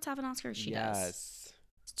Julia Roberts have an Oscar? She does. Yes.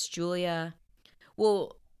 It's Julia.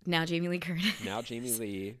 Well, now Jamie Lee Curtis. Now Jamie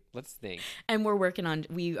Lee. Let's think. And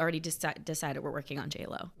we already decided we're working on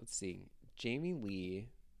J-Lo. Let's see. Jamie Lee,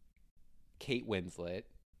 Kate Winslet.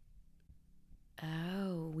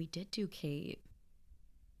 Oh, we did do Kate.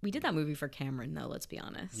 We did that movie for Cameron, though, let's be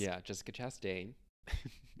honest. Yeah, Jessica Chastain.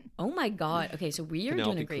 Oh, my God. Okay, so we are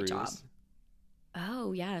Penelope doing a great Cruz. job.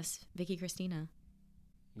 Oh, yes. Vicky Cristina.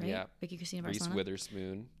 Right? Yeah. Vicky Cristina Reese Barcelona.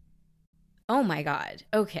 Witherspoon. Oh, my God.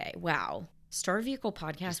 Okay, wow. Star Vehicle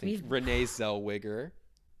Podcast. Renee Zellweger.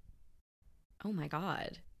 Oh, my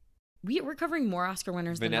God. We're covering more Oscar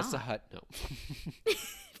winners Vanessa than not. No.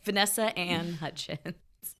 Vanessa Ann Hutchins.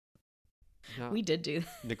 No. We did do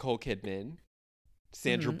that. Nicole Kidman.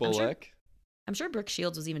 Sandra Bullock. I'm sure Brooke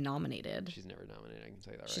Shields was even nominated. She's never nominated. I can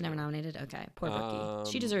tell you that She's never nominated? Okay. Poor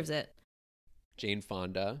Brookie. She deserves it. Jane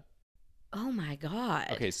Fonda. Oh, my God.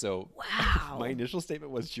 Okay, so wow. My initial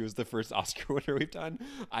statement was she was the first Oscar winner we've done.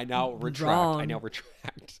 I now retract. Wrong.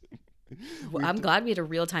 Well, I'm glad we had a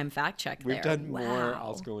real-time fact check there. We've done more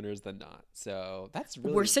Oscar winners than not. So that's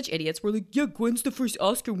really... We're such idiots. We're like, yeah, Gwen's the first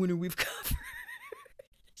Oscar winner we've covered.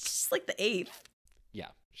 She's like the 8th. Yeah.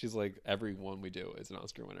 She's like, every one we do is an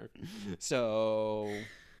Oscar winner. So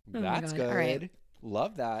that's good. Right.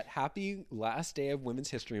 Love that. Happy last day of Women's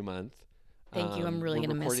History Month. Thank you. I'm really going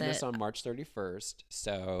to miss it. We're recording this on March 31st.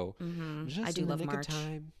 So just I do love March.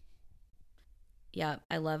 Time. Yeah,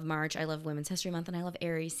 I love March. I love Women's History Month, and I love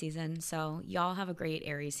Aries season. So y'all have a great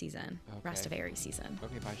Aries season. Okay. Rest of Aries season.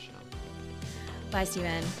 Okay, bye, Sean. Bye,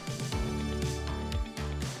 Steven.